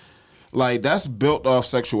because like that's built off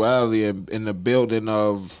sexuality and in the building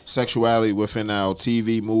of sexuality within our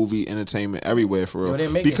TV, movie, entertainment, everywhere for real. Yo, they're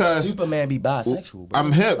making Because Superman be bisexual, bro.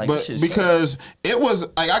 I'm hip, Like, but this shit's because it was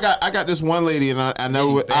like I got this one lady and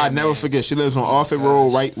I never forget. She lives on Orford Road,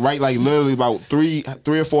 right like literally about three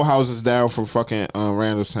or four houses down from fucking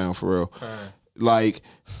Randallstown for real. Like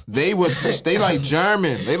they like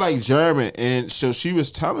German, and so she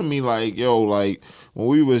was telling me like, yo, like when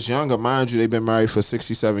we was younger, mind you, they've been married for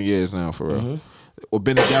 67 years now for real. Or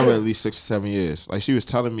been together at least 67 years. Like she was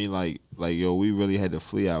telling me like yo, we really had to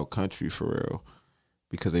flee our country for real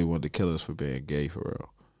because they wanted to kill us for being gay for real.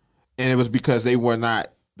 And it was because they weren't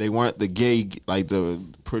the gay, like the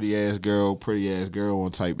pretty ass girl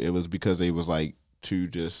on type. It was because they was like two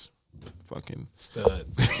just fucking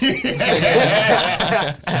Studs.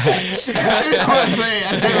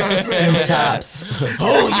 tops.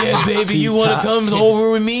 Oh yeah, baby, you want to come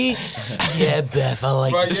over with me? Yeah, Beth, I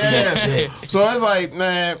like But this. yeah. So it's like,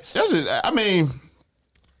 man, that's just, I mean,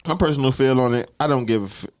 my personal feel on it, I don't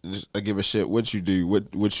give a shit what you do.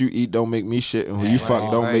 What you eat don't make me shit, and who you fuck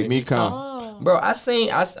don't make me come. Bro, I seen.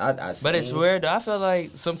 But it's weird though. I feel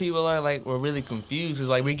like some people are like we're really confused because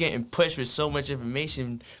like we're getting pushed with so much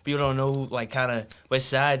information. People don't know who, like kind of what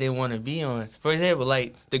side they want to be on. For example,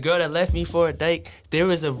 like the girl that left me for a dyke, there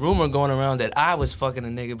was a rumor going around that I was fucking a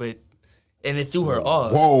nigga, and it threw her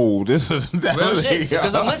off. Whoa, this is Real shit.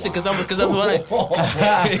 Because I'm listening. Because I'm trying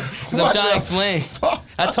to explain.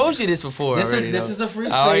 I told you this before. This already, is a free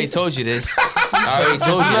space. I already told you this. I already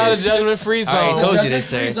told It's you not a this. judgment-free I already zone. told you this,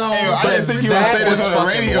 sir. Hey, I didn't think you would that say this was on the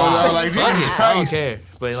fucking radio. wild. Though. Like, Fuck Jesus it. I don't Christ. care.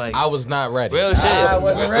 But like, I was not ready. real shit. I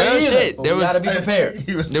wasn't ready Real either, shit. but There we was gotta be prepared.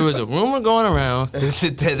 there was a rumor going around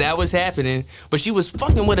that was happening, but she was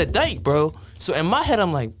fucking with a dyke, bro. So in my head,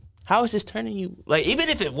 I'm like, how is this turning you? Like, even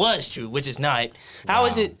if it was true, which is not, how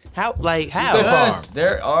is it? How? Because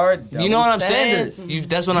there are You know what I'm standards. saying?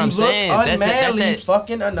 That's what I'm You look saying. That's unmanly that.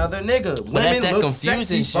 fucking another nigga. Women that look confusing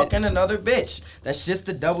sexy shit. fucking another bitch. That's just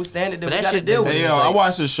the double standard that But we that gotta shit deal with. Hey, yo, I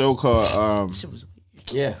watched a show called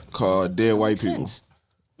Yeah. Dead White People.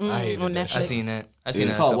 I hated on that. Netflix. I seen that. I seen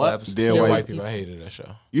It's that. called couple what? episodes. Dead Yeah, White white People. people. I hated that show.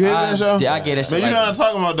 You hated that show? Yeah, I get it. Man, you know what I'm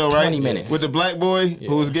talking about though, right? 20 minutes. With the black boy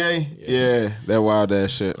who was gay? Yeah, that wild ass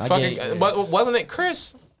shit. I Fucking, get it. but wasn't it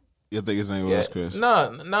Chris? You think his name was Chris?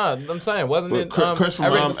 No, I'm saying, wasn't But it? Chris from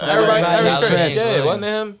everybody, Tyler Chris. James. Yeah, wasn't it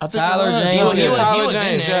him? I think Tyler it was. James. He was, Yeah, Tyler in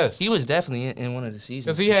James, there. yes. He was definitely in one of the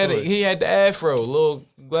seasons. Because for sure. he had the afro, little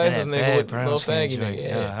glasses And that nigga bad with the brown little skin faggy joint. nigga.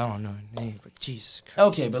 Yeah, Yeah. I don't know his name, but Jesus Christ.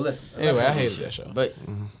 Okay, but listen. Anyway, I hated that show. But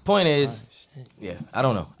point is, yeah, I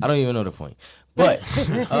don't know. I don't even know the point. But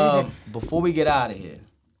before we get out of here,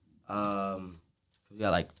 we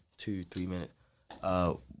got like 2-3 minutes.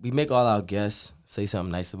 We make all our guests say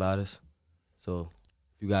something nice about us. So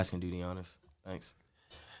if you guys can do the honors. Thanks.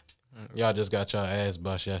 Y'all just got y'all ass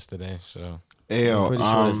bust yesterday, so. Hey, yo, I'm pretty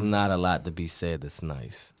sure there's not a lot to be said that's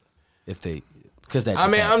nice. If they, because that. I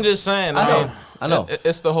mean, I'm happened. just saying. I know.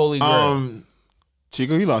 It's the holy grail.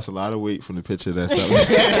 Chico, he lost a lot of weight from the picture that's up.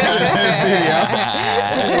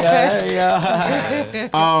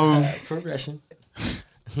 Progression.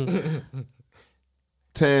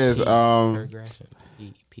 Tez, Progression.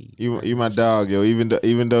 you my dog, yo.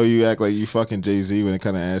 Even though you act like you fucking Jay-Z when it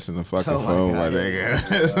kind of answering the fucking phone, my nigga.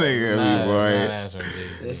 This nigga, Not boy. answering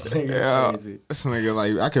Jay-Z. This nigga Yeah, crazy. this nigga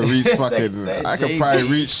like I can reach fucking. said I could Jay-Z. probably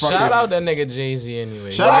reach fucking. Shout out that nigga Jay-Z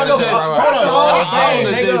anyway. Shout out to Jay. Hold on, shout out to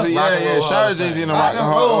Fame, Jay-Z. nigga. Yeah, Rock and yeah. Roll Shout Hall out of to Jay-Z in the Fame. Rock and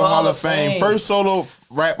Roll Hall of Fame. Fame. First solo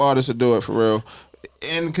rap artist to do it for real,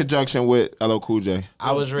 in conjunction with LL Cool J.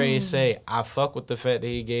 I was ready to say I fuck with the fact that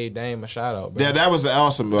he gave Dame a shout out, bro. Yeah, that was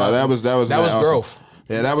awesome, bro. That was that mad was awesome. growth.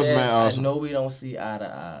 Yeah, that was Said, man awesome. I know we don't see eye to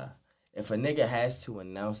eye. If a nigga has to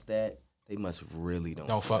announce that, they must really don't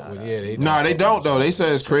Don't see fuck eye with to yeah. eye. No, they don't though. They say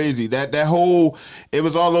it's crazy. That whole it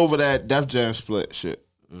was all over that Def Jam split shit.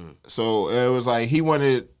 So it was like he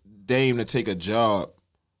wanted Dame to take a job.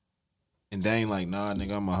 And Dame like, nah,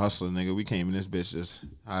 nigga, I'm a hustler, nigga. We came in this bitch just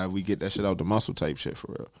how we get that shit out the muscle type shit for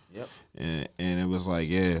real. Yep. And it was like,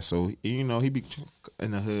 yeah, so you know, he be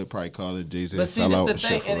in the hood probably calling Jay-Z But to see, sell this out the and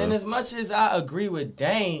thing, shit for and real. as much as I agree with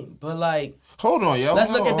Dame, but like, Hold on, yo. Let's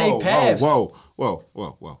Hold look at on, they whoa, paths.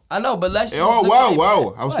 Whoa. I know, but let's. Oh,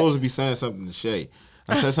 whoa. I was What? supposed to be saying something to Shay.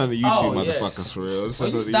 I said something to you two Oh, yeah. motherfuckers for real. Well,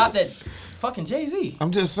 you stopped at fucking Jay-Z.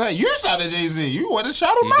 I'm just saying, you started Jay-Z. You want to shout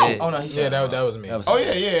him You out. did. Oh no, he Yeah, shut that was me. Oh,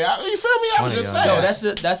 yeah. You feel me? I One was of just y'all. saying. No,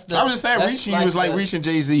 that's the. I was just saying, that's reaching you is like the- reaching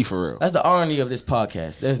Jay-Z for real. That's the irony of this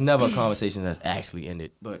podcast. There's never a conversation that's actually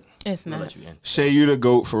ended, but It's I'll not. let you end. Shay, you the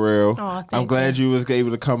GOAT for real. Aw, I'm thank glad you was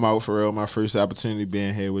able to come out for real. My first opportunity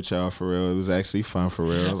being here with y'all for real. It was actually fun for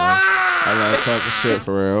real. I like talking shit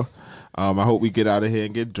for real. I hope we get out of here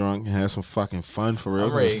and get drunk and have some fucking fun for real.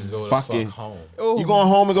 I'm 'cause ready it's to go to fucking. fuck home. You going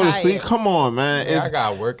home and go to tired. sleep? Come on, man. Yeah, It's, I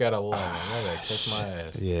got work at 11. I gotta kiss my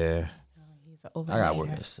ass. yeah. He's an I got work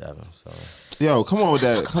overnighter. at 7, so. Yo, come on with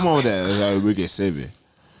that. Come on with that. It's like we get 7.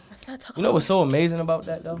 Let's not talk You know what's so amazing about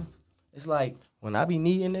that though? It's like when I be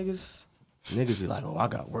needing niggas be like, "Oh, I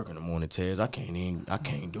got work in the morning, Tez. I can't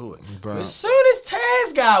do it." Bro. As soon as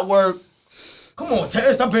Tez got work, come on,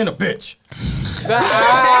 Tez, stop being a bitch. Stop being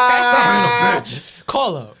a bitch.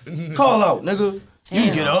 Call up. Call out, nigga. You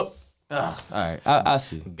can get up. All right, I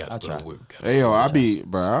see. Gotta I go try. to work. Hey yo, I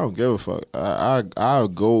don't give a fuck. I'll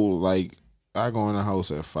go like I go in the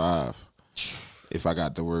house at 5 if I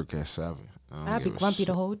got to work at 7. I don't I'll be give a grumpy shit.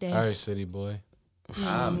 the whole day. All right, city boy.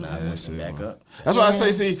 I'm not that's waking it, back man. up. That's why I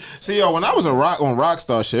say, see, yo, when I was on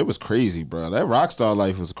Rockstar shit, it was crazy, bro. That Rockstar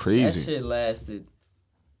life was That crazy. shit lasted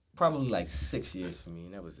probably like 6 years for me,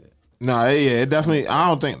 and that was it. Nah, yeah, it definitely. I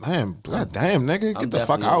don't think. God damn, nigga, get I'm the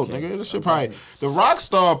fuck out, definitely okay. nigga. This shit probably the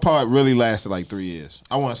Rockstar part really lasted like 3 years.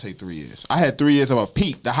 I want to say 3 years. I had 3 years of a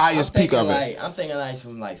peak, the highest peak of it. I'm thinking like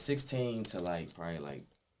from like 16 to like probably like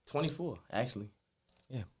 24, actually.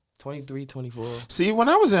 Yeah, 23, 24. See, when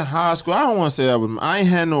I was in high school, I don't want to say that was. I ain't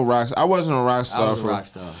had no rock. I wasn't a rock I star. was a for, rock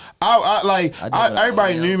star. I did what I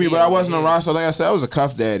everybody said. knew me, but I wasn't a rock star. Like I said, I was a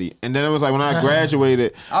cuff daddy. And then it was like when I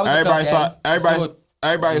graduated, I was a everybody cuff saw daddy. everybody.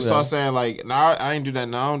 everybody started saying like, nah, I ain't do that.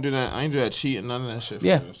 Nah, I don't do that. I ain't do that cheating, none of that shit. For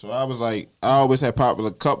Yeah. real. So I was like, I always had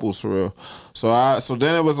popular couples for real. So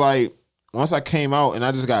then it was like, once I came out and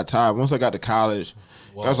I just got tired. Once I got to college,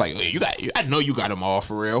 I was like, hey, I know you got them all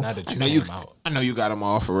for real. Not that you I know you came out. I know you got them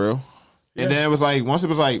all for real. And then it was like, once it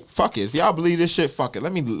was like, fuck it. If y'all believe this shit, fuck it.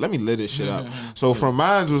 Let me lit this shit up. So from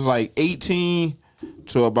mine was like 18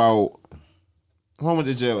 to about, when went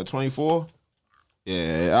to jail? 24?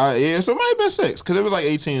 Yeah, so it might have been 6 because it was like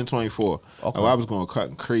 18 and 24. Okay. Oh, I was going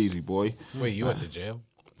cutting crazy, boy. Wait, you went to jail?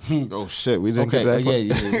 Oh shit, we didn't Okay, get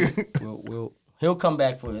that. yeah. He'll come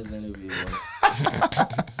back for his interview,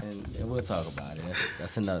 and we'll talk about it.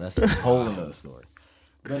 That's a whole another story.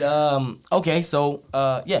 But okay, so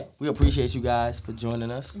yeah, we appreciate you guys for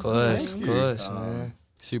joining us. Of course, man.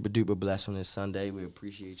 Super duper blessed on this Sunday. We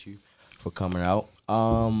appreciate you for coming out.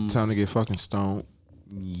 Time to get fucking stoned.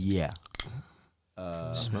 Yeah.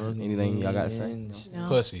 Anything y'all gotta say? No.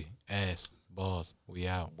 Pussy, ass, balls. We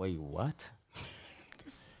out. Wait, what?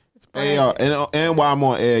 Hey y'all, and while I'm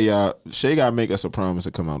on air, y'all, Shay gotta make us a promise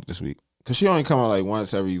to come out this week. Cause she only come out like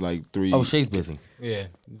once every like 3. Oh, Shay's busy. Yeah.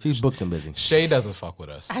 She's booked and busy. Shay doesn't fuck with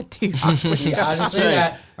us. I do. I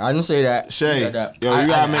didn't say that. Shay, You got that. yo, you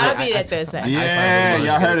gotta make I'll it. be there Thursday. Yeah,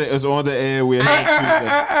 y'all heard it. It's on the air. We're here What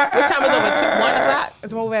time is it over? 1 o'clock?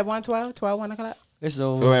 It's over at 1:12? 1 o'clock? It's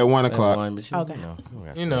over. Oh, at 1 o'clock. Okay.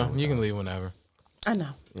 You know, you can leave whenever. I know.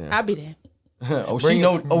 Yeah. I'll be there. Oh, she Bring-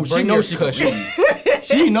 know. Oh, she bring knows your she cushion.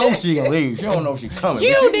 She knows she can leave. She don't know she coming.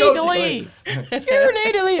 You but she need knows to she leave. You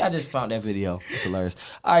need to leave. I just found that video. It's hilarious.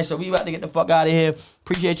 All right, so we about to get the fuck out of here.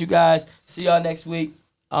 Appreciate you guys. See y'all next week.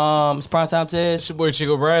 It's Primetime It's Tez. your boy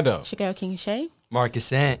Chico Brando. Chicago King Shay.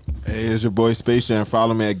 Marcus Ant. Hey, it's your boy Space Jam.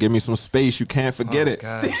 Follow me at Give Me Some Space. You can't forget it.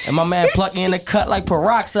 God. And my man Plucky in the cut like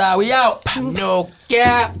peroxide. We out. No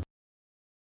cap.